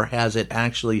situations, or has it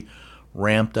actually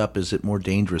ramped up? Is it more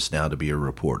dangerous now to be a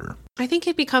reporter? I think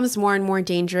it becomes more and more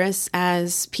dangerous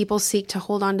as people seek to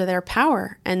hold on to their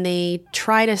power and they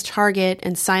try to target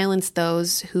and silence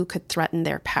those who could threaten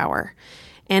their power.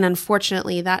 And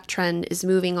unfortunately, that trend is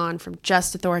moving on from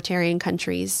just authoritarian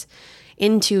countries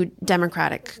into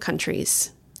democratic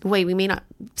countries. We may not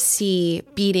see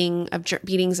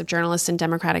beatings of journalists in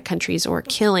democratic countries or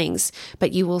killings,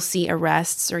 but you will see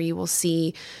arrests or you will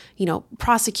see,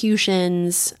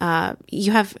 prosecutions.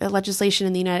 You have legislation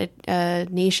in the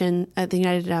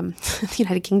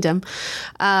United Kingdom,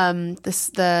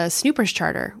 the Snoopers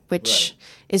Charter, which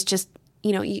is just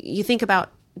you think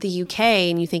about the UK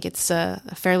and you think it's a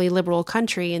fairly liberal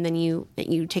country, and then you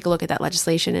take a look at that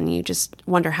legislation and you just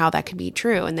wonder how that could be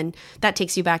true. And then that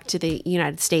takes you back to the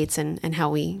United States and how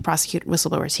we prosecute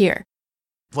whistleblowers here.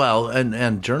 Well,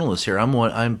 and journalists here. I'm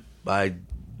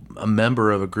a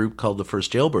member of a group called the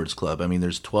First Jailbirds Club. I mean,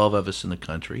 there's 12 of us in the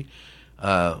country.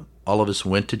 All of us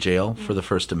went to jail for the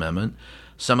First Amendment.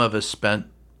 Some of us spent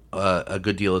a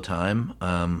good deal of time.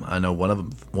 I know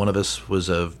one of us was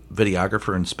a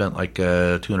videographer and spent like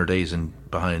 200 days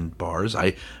behind bars.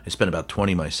 I spent about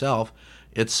 20 myself.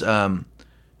 It's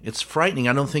frightening.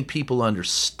 I don't think people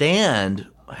understand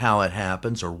how it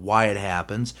happens or why it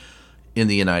happens in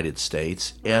the United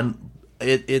States, and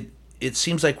it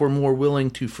seems like we're more willing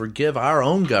to forgive our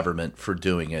own government for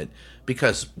doing it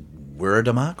because we're a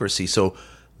democracy. So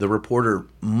the reporter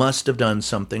must have done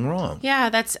something wrong. Yeah,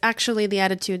 that's actually the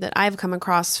attitude that I've come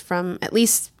across from at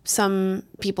least some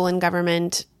people in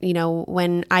government.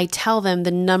 When I tell them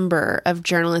the number of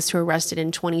journalists who were arrested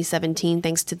in 2017,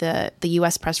 thanks to the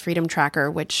U.S. Press Freedom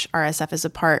Tracker, which RSF is a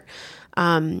part,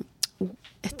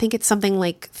 I think it's something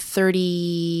like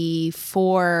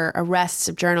 34 arrests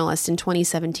of journalists in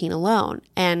 2017 alone.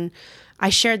 And I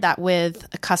shared that with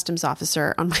a customs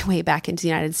officer on my way back into the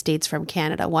United States from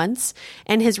Canada once,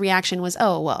 and his reaction was,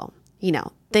 oh, well,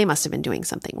 they must have been doing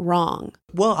something wrong.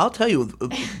 Well, I'll tell you,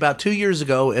 about 2 years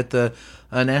ago at the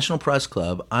National Press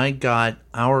Club, I got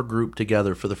our group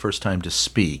together for the first time to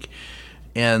speak,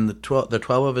 and the 12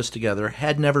 of us together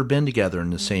had never been together in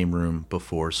the same room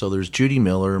before. So there's Judy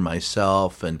Miller,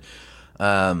 myself, and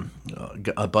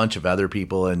a bunch of other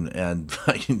people, and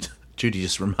Judy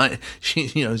just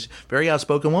she's a very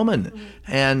outspoken woman. Mm-hmm.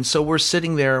 And so we're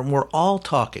sitting there and we're all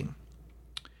talking.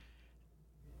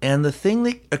 And the thing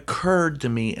that occurred to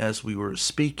me as we were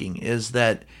speaking is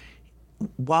that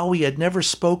while we had never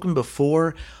spoken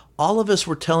before, all of us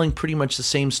were telling pretty much the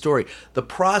same story. The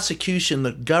prosecution,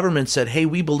 the government said, hey,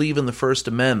 we believe in the First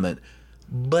Amendment,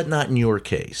 but not in your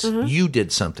case. Mm-hmm. You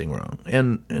did something wrong.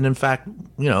 And in fact,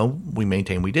 we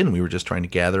maintain we didn't. We were just trying to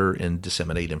gather and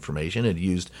disseminate information and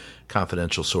used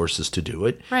confidential sources to do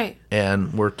it. Right.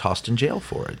 And we're tossed in jail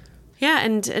for it. Yeah,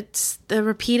 and it's the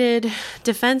repeated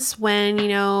defense when,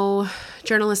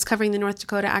 journalists covering the North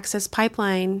Dakota Access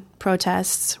Pipeline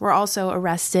protests were also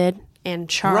arrested and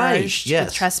charged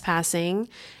with trespassing.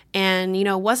 And,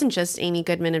 it wasn't just Amy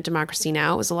Goodman of Democracy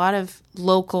Now! It was a lot of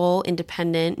local,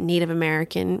 independent, Native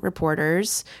American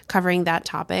reporters covering that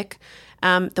topic.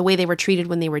 The way they were treated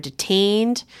when they were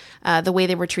detained, the way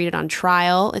they were treated on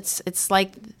trial. It's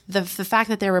like the fact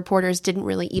that their reporters didn't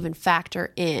really even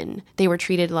factor in. They were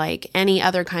treated like any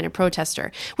other kind of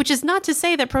protester, which is not to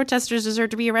say that protesters deserve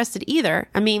to be arrested either.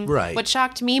 I mean, What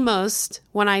shocked me most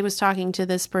when I was talking to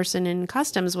this person in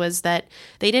customs was that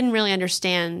they didn't really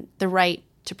understand the right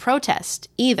to protest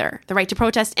either, the right to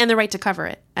protest and the right to cover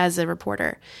it as a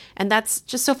reporter. And that's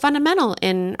just so fundamental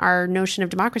in our notion of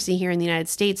democracy here in the United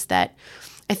States that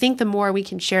I think the more we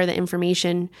can share the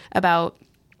information about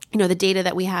the data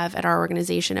that we have at our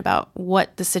organization about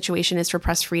what the situation is for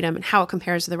press freedom and how it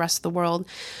compares to the rest of the world,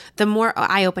 the more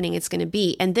eye-opening it's going to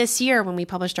be. And this year, when we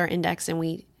published our index and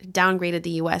we downgraded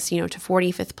the U.S., to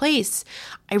 45th place,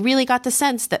 I really got the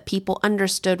sense that people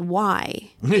understood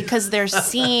why, because they're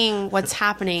seeing what's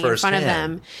happening in front of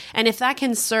them. And if that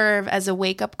can serve as a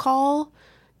wake-up call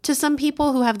to some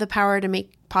people who have the power to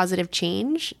make positive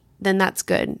change, then that's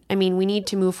good. I mean, we need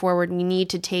to move forward. We need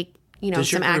to take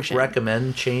Does some your group action.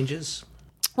 recommend changes?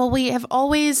 Well, we have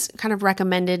always kind of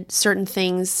recommended certain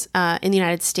things in the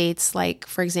United States, like,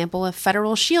 for example, a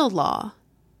federal shield law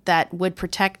that would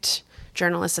protect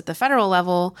journalists at the federal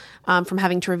level from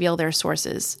having to reveal their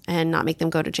sources and not make them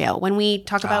go to jail. When we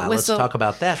talk about let's talk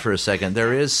about that for a second.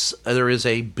 There is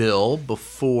a bill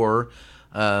before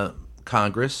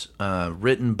Congress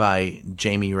written by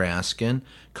Jamie Raskin,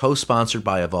 co-sponsored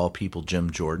by, of all people, Jim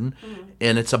Jordan. Mm-hmm.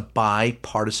 And it's a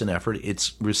bipartisan effort.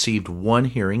 It's received one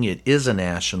hearing. It is a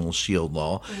national shield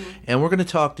law. Mm-hmm. And we're going to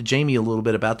talk to Jamie a little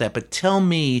bit about that. But tell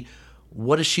me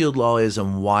what a shield law is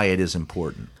and why it is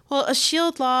important. Well, a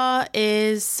shield law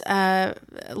is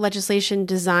legislation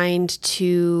designed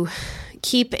to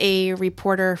keep a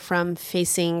reporter from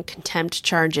facing contempt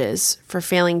charges for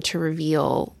failing to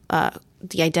reveal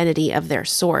the identity of their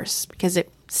source, because it's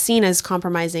seen as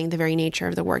compromising the very nature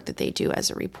of the work that they do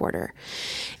as a reporter.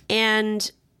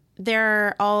 And there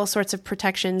are all sorts of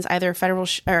protections, either federal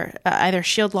either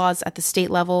shield laws at the state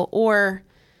level or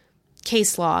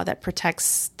case law that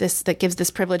protects this, that gives this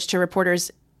privilege to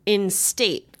reporters in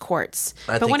state courts.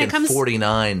 But when it comes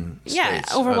 49 states. Yeah,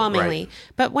 overwhelmingly. Right.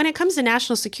 But when it comes to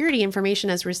national security information,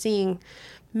 as we're seeing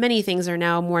many things are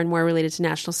now more and more related to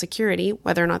national security,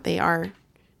 whether or not they are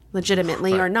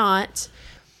legitimately or not.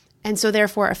 And so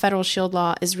therefore a federal shield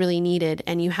law is really needed.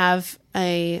 And you have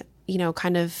a,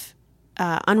 kind of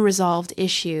unresolved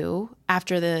issue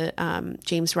after the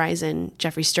James Risen,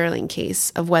 Jeffrey Sterling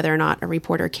case of whether or not a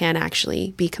reporter can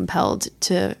actually be compelled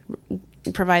to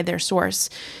provide their source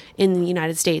in the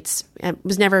United States. It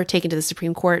was never taken to the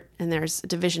Supreme Court, and there's a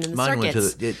division in the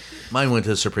circuits. Mine went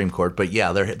to the Supreme Court, but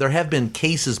yeah, there have been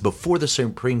cases before the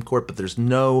Supreme Court, but there's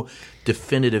no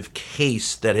definitive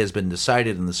case that has been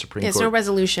decided in the Supreme Court. There's no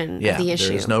resolution of the issue.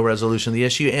 There's no resolution of the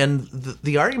issue, and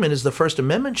the argument is the First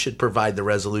Amendment should provide the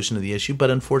resolution of the issue,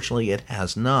 but unfortunately it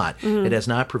has not. Mm-hmm. It has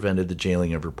not prevented the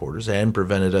jailing of reporters and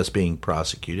prevented us being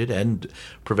prosecuted and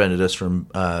prevented us from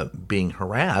being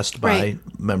harassed by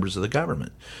members of the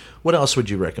government. What else would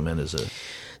you recommend as a...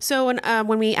 So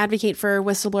when we advocate for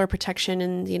whistleblower protection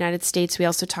in the United States, we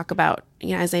also talk about,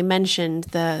 as I mentioned,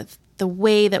 the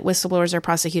way that whistleblowers are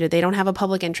prosecuted. They don't have a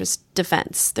public interest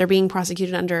defense. They're being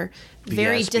prosecuted under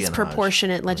very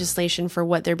disproportionate legislation for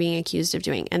what they're being accused of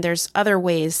doing. And there's other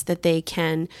ways that they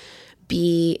can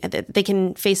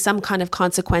face some kind of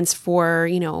consequence for,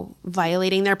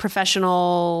 violating their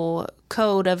professional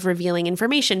code of revealing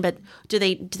information. But do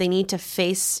they need to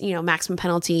face, maximum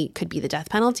penalty could be the death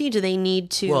penalty? Do they need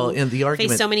to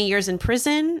face so many years in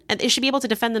prison? And they should be able to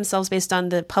defend themselves based on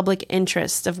the public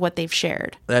interest of what they've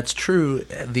shared. That's true.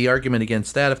 The argument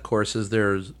against that, of course, is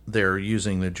they're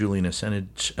using the Julian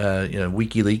Assange,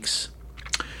 WikiLeaks,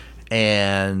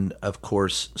 and of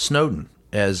course Snowden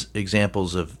as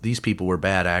examples of these people were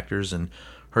bad actors and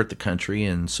hurt the country,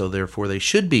 and so therefore they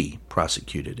should be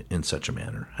prosecuted in such a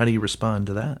manner. How do you respond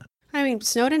to that? I mean,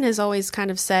 Snowden has always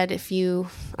kind of said,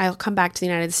 I'll come back to the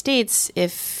United States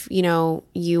if,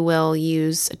 you will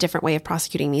use a different way of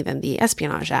prosecuting me than the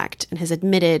Espionage Act, and has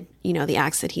admitted, the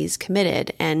acts that he's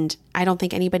committed. And I don't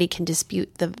think anybody can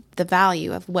dispute the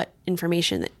value of what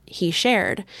information that he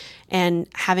shared, and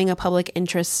having a public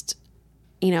interest,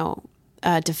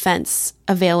 defense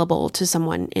available to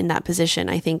someone in that position,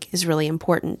 I think is really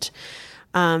important.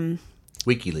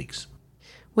 WikiLeaks,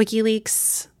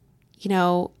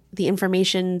 the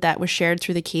information that was shared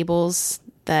through the cables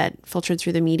that filtered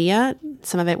through the media,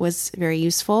 some of it was very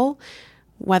useful.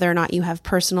 Whether or not you have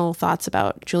personal thoughts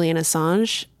about Julian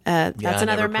Assange, that's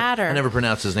another matter. I never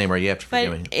pronounced his name right. You have to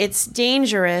forgive me. It's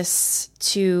dangerous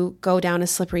to go down a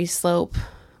slippery slope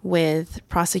with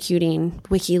prosecuting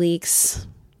WikiLeaks,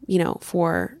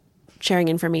 for sharing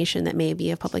information that may be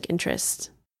of public interest.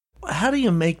 How do you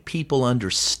make people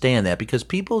understand that? Because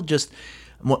people just,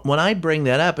 when I bring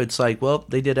that up, it's like, well,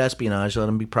 they did espionage, let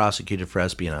them be prosecuted for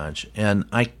espionage. And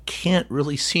I can't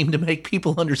really seem to make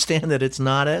people understand that it's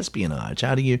not espionage.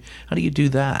 How do you do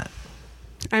that?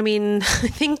 I mean, I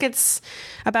think it's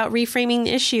about reframing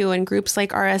the issue, and groups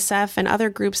like RSF and other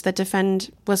groups that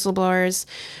defend whistleblowers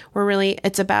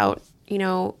it's about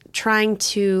trying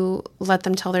to let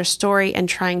them tell their story and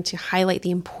trying to highlight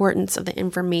the importance of the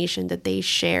information that they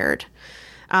shared.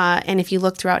 And if you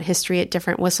look throughout history at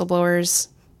different whistleblowers,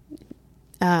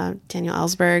 Daniel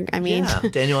Ellsberg,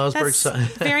 Daniel Ellsberg's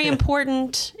that's very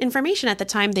important information. At the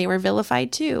time, they were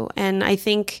vilified too. And I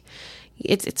think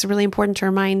it's really important to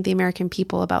remind the American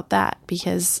people about that,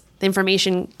 because the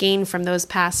information gained from those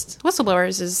past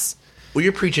whistleblowers is... Well,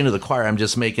 you're preaching to the choir. I'm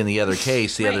just making the other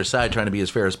case, the other side, trying to be as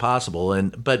fair as possible.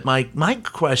 But my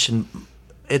question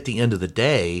at the end of the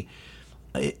day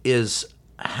is,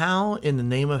 how in the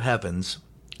name of heavens,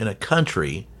 in a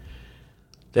country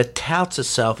that touts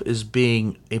itself as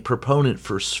being a proponent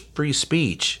for free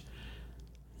speech,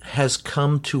 has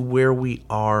come to where we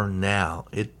are now?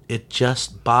 It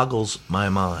just boggles my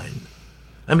mind.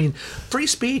 I mean, free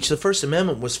speech, the First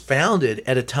Amendment was founded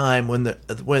at a time when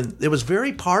it was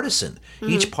very partisan. Mm-hmm.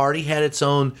 Each party had its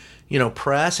own,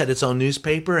 press, had its own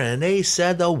newspaper, and they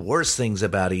said the worst things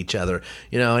about each other.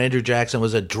 Andrew Jackson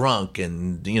was a drunk,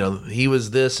 and, he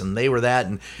was this and they were that.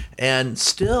 And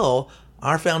still,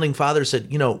 our founding fathers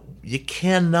said, you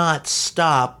cannot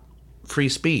stop free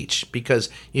speech, because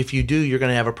if you do, you're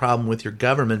going to have a problem with your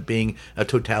government being a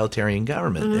totalitarian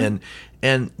government. Mm-hmm.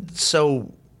 And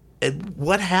so...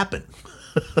 what happened?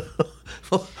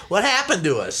 What happened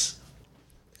to us?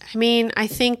 I mean, I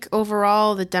think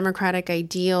overall the democratic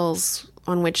ideals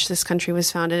on which this country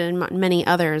was founded, and many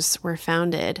others were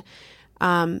founded,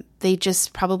 they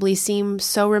just probably seem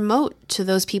so remote to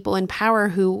those people in power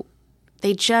who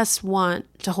they just want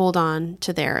to hold on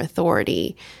to their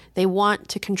authority. They want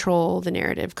to control the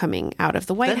narrative coming out of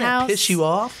the White House. Doesn't that piss you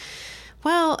off?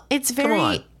 Well, it's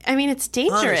very... I mean, it's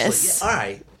dangerous. Honestly, yeah, all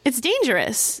right. It's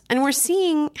dangerous. And we're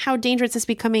seeing how dangerous it's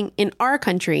becoming in our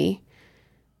country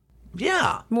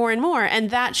Yeah. more and more, and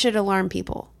that should alarm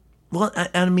people. Well,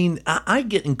 I mean, I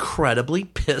get incredibly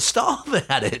pissed off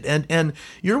at it. And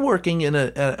you're working in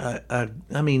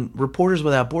I mean, Reporters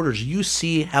Without Borders, you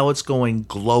see how it's going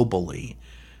globally.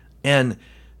 And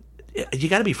you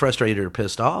got to be frustrated or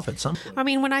pissed off at some point. I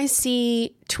mean, when I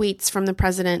see tweets from the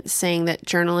president saying that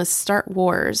journalists start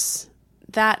wars,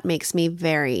 that makes me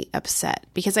very upset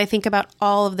because I think about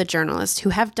all of the journalists who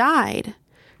have died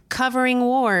covering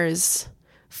wars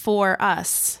for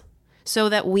us so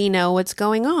that we know what's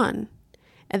going on.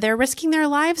 And they're risking their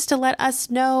lives to let us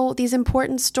know these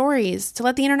important stories, to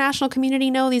let the international community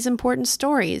know these important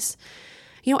stories.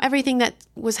 You know, everything that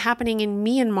was happening in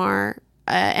Myanmar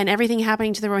and everything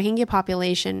happening to the Rohingya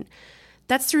population,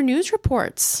 that's through news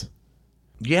reports.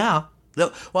 Yeah.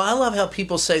 Well, I love how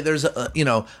people say there's I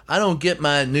don't get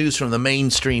my news from the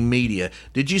mainstream media.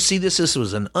 Did you see this? This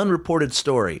was an unreported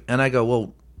story. And I go,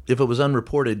 well, if it was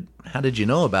unreported, how did you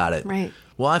know about it? Right.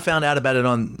 Well, I found out about it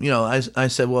on, I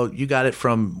said, well, you got it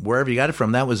from wherever you got it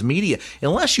from. That was media.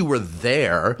 Unless you were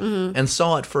there and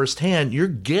saw it firsthand, you're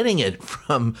getting it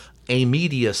from a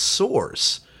media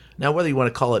source. Now, whether you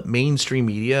want to call it mainstream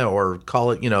media or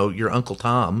call it, your Uncle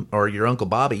Tom or your Uncle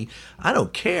Bobby, I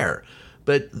don't care.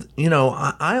 But,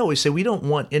 I always say we don't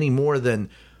want any more than,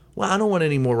 I don't want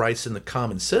any more rights than the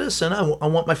common citizen. I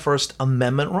want my First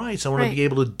Amendment rights. I want to be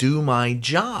able to do my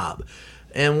job.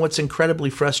 And what's incredibly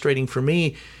frustrating for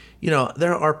me,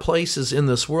 there are places in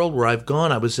this world where I've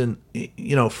gone. I was in,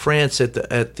 France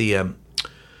at the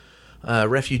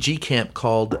refugee camp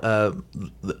called,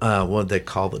 what they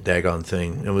call the daggone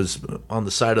thing. It was on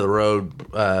the side of the road,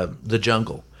 the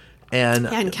jungle. And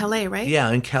in Calais, right? Yeah,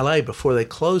 in Calais before they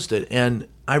closed it. And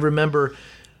I remember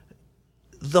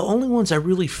the only ones I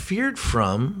really feared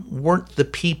from weren't the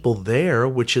people there,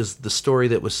 which is the story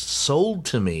that was sold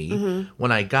to me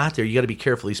when I got there. You got to be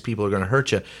careful. These people are going to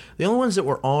hurt you. The only ones that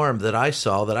were armed that I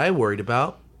saw that I worried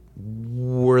about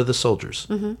were the soldiers.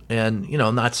 And,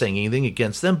 I'm not saying anything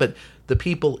against them, but the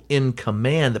people in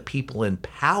command, the people in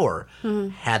power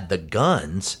had the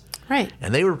guns. Right.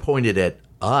 And they were pointed at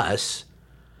us.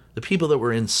 The people that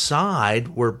were inside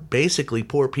were basically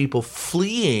poor people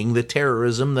fleeing the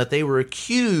terrorism that they were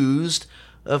accused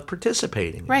of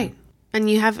participating in. Right. And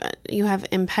you have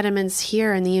impediments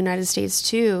here in the United States,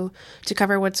 too, to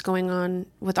cover what's going on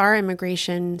with our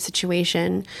immigration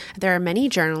situation. There are many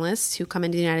journalists who come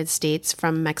into the United States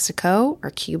from Mexico or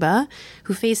Cuba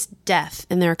who face death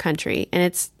in their country. And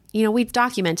it's, we've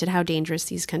documented how dangerous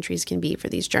these countries can be for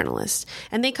these journalists.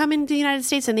 And they come into the United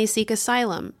States and they seek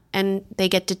asylum and they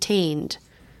get detained.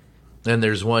 And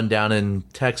there's one down in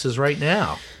Texas right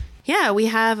now. Yeah, we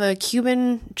have a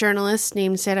Cuban journalist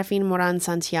named Serafin Moran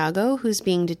Santiago who's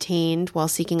being detained while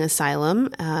seeking asylum.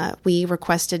 We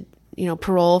requested,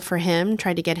 parole for him,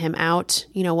 tried to get him out,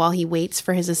 while he waits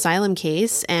for his asylum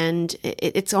case. And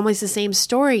it's almost the same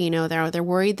story. They're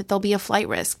worried that there'll be a flight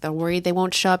risk. They're worried they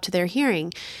won't show up to their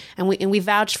hearing. And we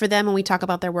vouch for them and we talk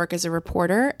about their work as a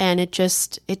reporter. And it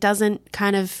doesn't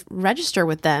kind of register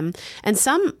with them. And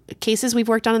some cases we've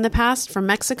worked on in the past from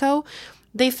Mexico,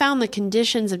 they found the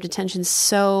conditions of detention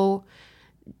so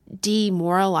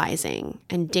demoralizing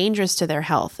and dangerous to their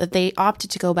health that they opted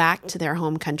to go back to their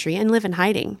home country and live in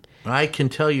hiding. I can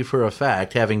tell you for a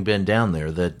fact, having been down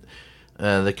there, that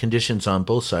the conditions on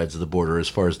both sides of the border as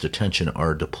far as detention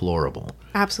are deplorable.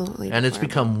 Absolutely. And it's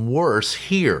become worse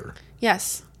here.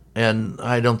 Yes. And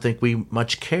I don't think we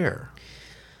much care.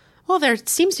 Well, there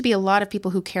seems to be a lot of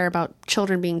people who care about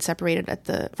children being separated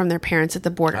from their parents at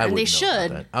the border, and they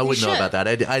should. I wouldn't know about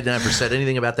that. I never said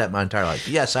anything about that my entire life.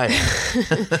 Yes, I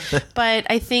have. But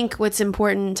I think what's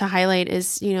important to highlight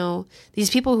is, these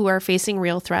people who are facing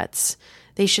real threats,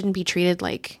 they shouldn't be treated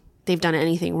like they've done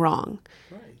anything wrong.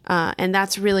 Right. And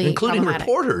that's really including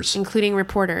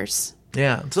reporters.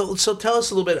 Yeah. So tell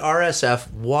us a little bit,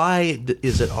 RSF, why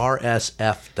is it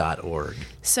rsf.org?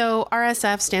 So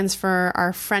RSF stands for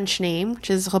our French name, which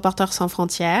is Reporters Sans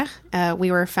Frontières. We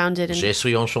were founded in... Je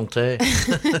suis enchanté.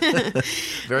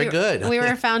 Very good. We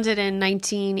were founded in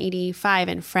 1985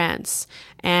 in France.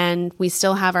 And we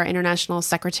still have our international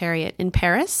secretariat in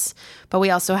Paris. But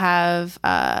we also have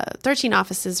 13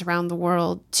 offices around the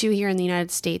world, 2 here in the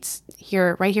United States,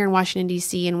 right here in Washington,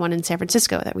 D.C., and 1 in San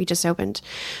Francisco that we just opened.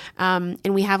 And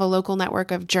we have a local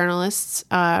network of journalists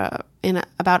in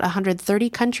about 130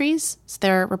 countries. So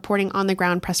they're reporting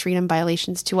on-the-ground press freedom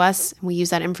violations to us. And we use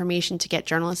that information to get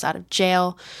journalists out of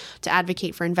jail, to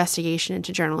advocate for investigation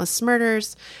into journalists'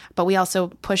 murders. But we also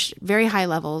push very high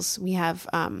levels. We have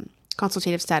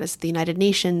consultative status at the United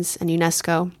Nations and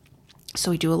UNESCO. So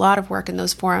we do a lot of work in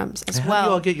those forums as well. How do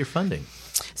you all get your funding?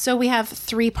 So we have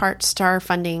 3 parts to our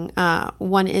funding.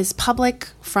 One is public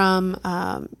from,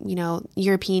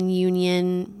 European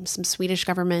Union, some Swedish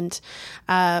government.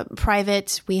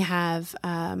 Private, we have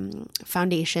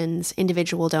foundations,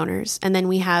 individual donors. And then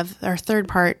we have our third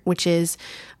part, which is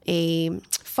a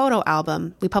photo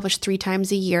album. We publish 3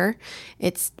 times a year.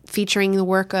 It's featuring the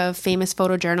work of famous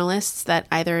photojournalists that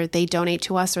either they donate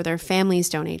to us or their families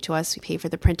donate to us. We pay for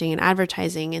the printing and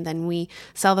advertising, and then we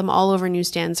sell them all over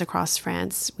newsstands across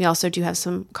France. We also do have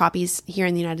some copies here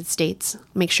in the United States.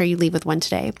 Make sure you leave with one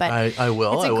today. But I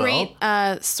will. It's a great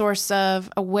source of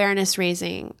awareness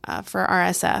raising for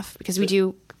RSF, because we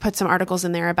do put some articles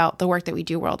in there about the work that we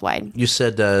do worldwide. You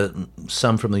said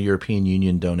some from the European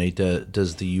Union donate.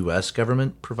 Does the U.S.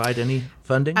 government provide any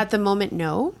funding? At the moment,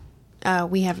 no.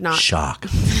 We have not. Shock.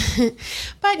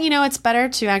 But, it's better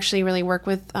to actually really work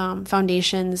with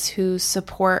foundations who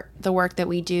support the work that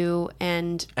we do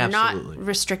and are not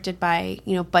restricted by,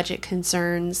 budget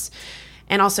concerns.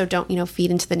 And also don't,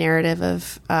 feed into the narrative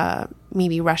of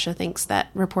maybe Russia thinks that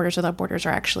Reporters Without Borders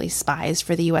are actually spies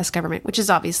for the U.S. government, which is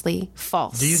obviously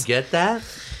false. Do you get that?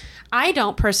 I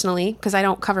don't personally, because I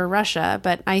don't cover Russia,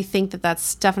 but I think that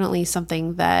that's definitely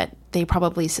something that they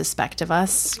probably suspect of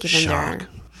us, given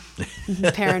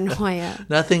their paranoia.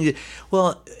 Nothing.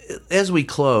 Well, as we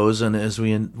close and as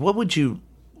we, where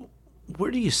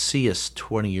do you see us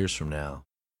 20 years from now?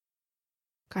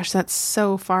 Gosh, that's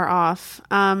so far off.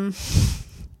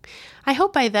 I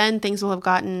hope by then things will have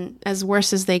gotten as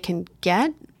worse as they can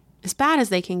get, as bad as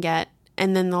they can get,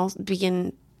 and then they'll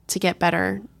begin to get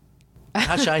better.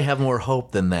 Gosh, I have more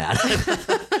hope than that.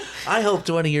 I hope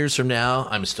 20 years from now,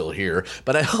 I'm still here,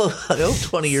 but I hope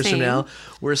 20 years from now,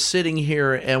 we're sitting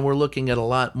here and we're looking at a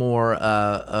lot more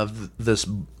of this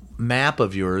map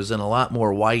of yours and a lot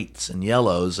more whites and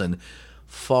yellows and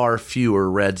far fewer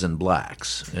reds and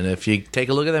blacks. And if you take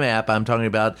a look at the map, I'm talking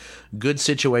about good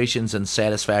situations and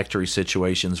satisfactory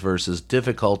situations versus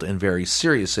difficult and very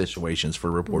serious situations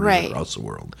for reporters across the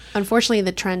world. Unfortunately,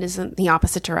 the trend is in the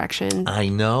opposite direction. I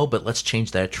know, but let's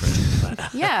change that trend.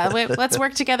 Yeah, let's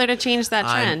work together to change that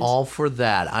trend. I'm all for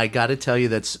that. I got to tell you,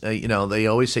 that's they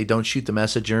always say don't shoot the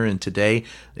messenger, and today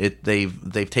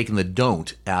they've taken the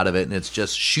don't out of it, and it's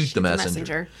just shoot the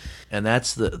messenger. And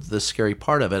that's the scary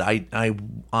part of it. I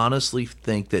honestly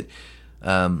think that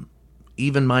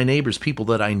even my neighbors, people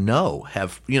that I know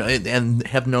have, and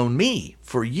have known me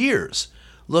for years,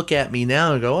 look at me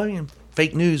now and go, "Oh,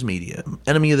 fake news media,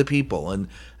 enemy of the people." And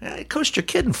I coached your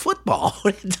kid in football.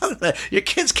 What are you talking about? Your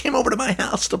kids came over to my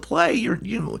house to play.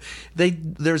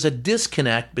 There's a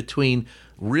disconnect between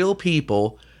real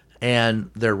people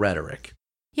and their rhetoric.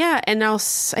 Yeah, and I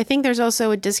think there's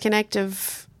also a disconnect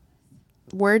of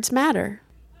words matter.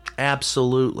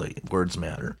 Absolutely. Words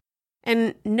matter.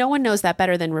 And no one knows that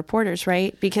better than reporters,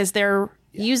 right? Because they're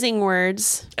using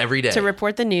words every day to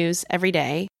report the news every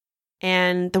day.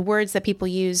 And the words that people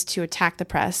use to attack the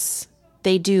press,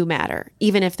 they do matter,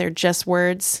 even if they're just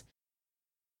words.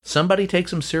 Somebody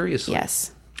takes them seriously.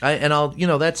 Yes. Right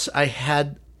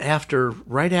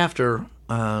after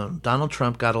Donald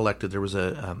Trump got elected, there was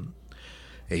a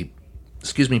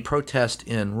protest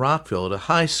in Rockville at a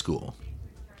high school.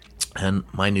 And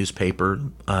my newspaper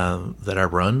that I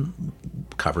run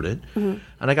covered it. Mm-hmm.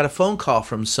 And I got a phone call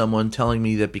from someone telling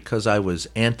me that because I was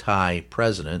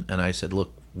anti-president, and I said,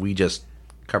 look, we just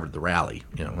covered the rally.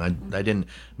 I didn't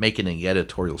make any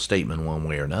editorial statement one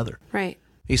way or another. Right.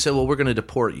 He said, well, we're going to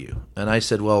deport you. And I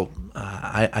said, well,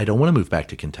 I don't want to move back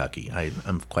to Kentucky.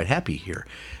 I'm quite happy here.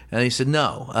 And he said,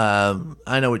 no,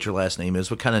 I know what your last name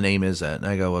is. What kind of name is that? And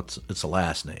I go, well, it's a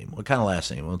last name. What kind of last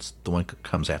name? Well, it's the one that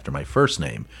comes after my first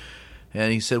name.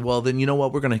 And he said, well, then you know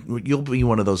what? You'll be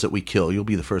one of those that we kill. You'll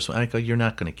be the first one. I go, you're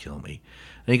not going to kill me.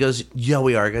 And he goes, yeah,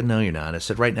 we are. I go, no, you're not. I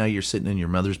said, right now you're sitting in your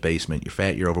mother's basement. You're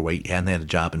fat. You're overweight. You haven't had a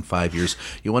job in 5 years.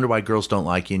 You wonder why girls don't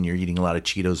like you, and you're eating a lot of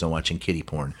Cheetos and watching kiddie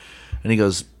porn. And he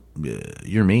goes,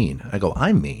 you're mean. I go,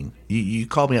 I'm mean. You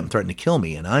called me up and threatened to kill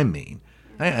me, and I'm mean.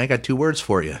 I got 2 words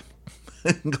for you.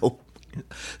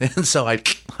 And so I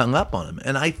hung up on him.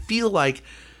 And I feel like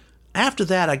after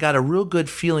that, I got a real good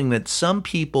feeling that some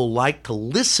people like to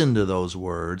listen to those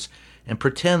words and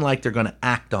pretend like they're going to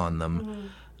act on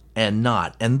them and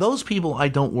not. And those people I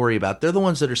don't worry about. They're the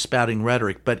ones that are spouting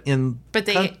rhetoric. But they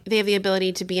have the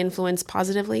ability to be influenced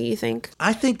positively, you think?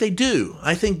 I think they do.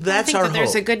 I think that's our hope.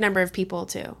 There's a good number of people,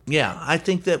 too. Yeah, I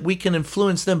think that we can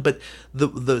influence them. But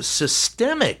the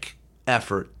systemic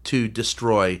effort to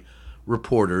destroy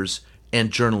reporters and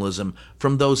journalism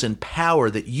from those in power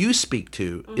that you speak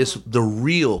to is the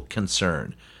real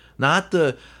concern, not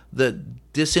the the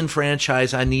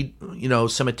disenfranchised, I need,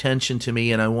 some attention to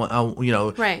me, and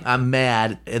Right. I'm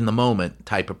mad in the moment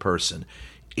type of person.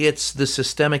 It's the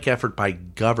systemic effort by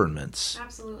governments.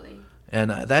 Absolutely. And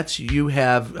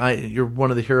you're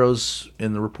one of the heroes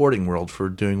in the reporting world for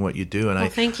doing what you do.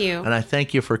 And thank you. And I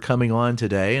thank you for coming on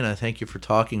today, and I thank you for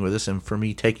talking with us, and for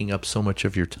me taking up so much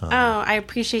of your time. Oh, I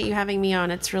appreciate you having me on.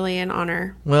 It's really an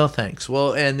honor. Well, thanks.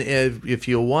 Well, and if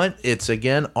you want, it's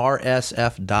again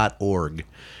rsf.org.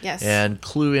 Yes. And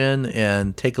clue in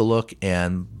and take a look,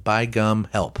 and by gum,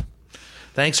 help.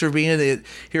 Thanks for being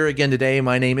here again today.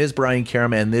 My name is Brian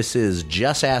Karam, and this is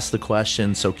Just Ask the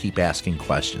Question, so keep asking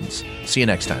questions. See you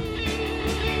next time.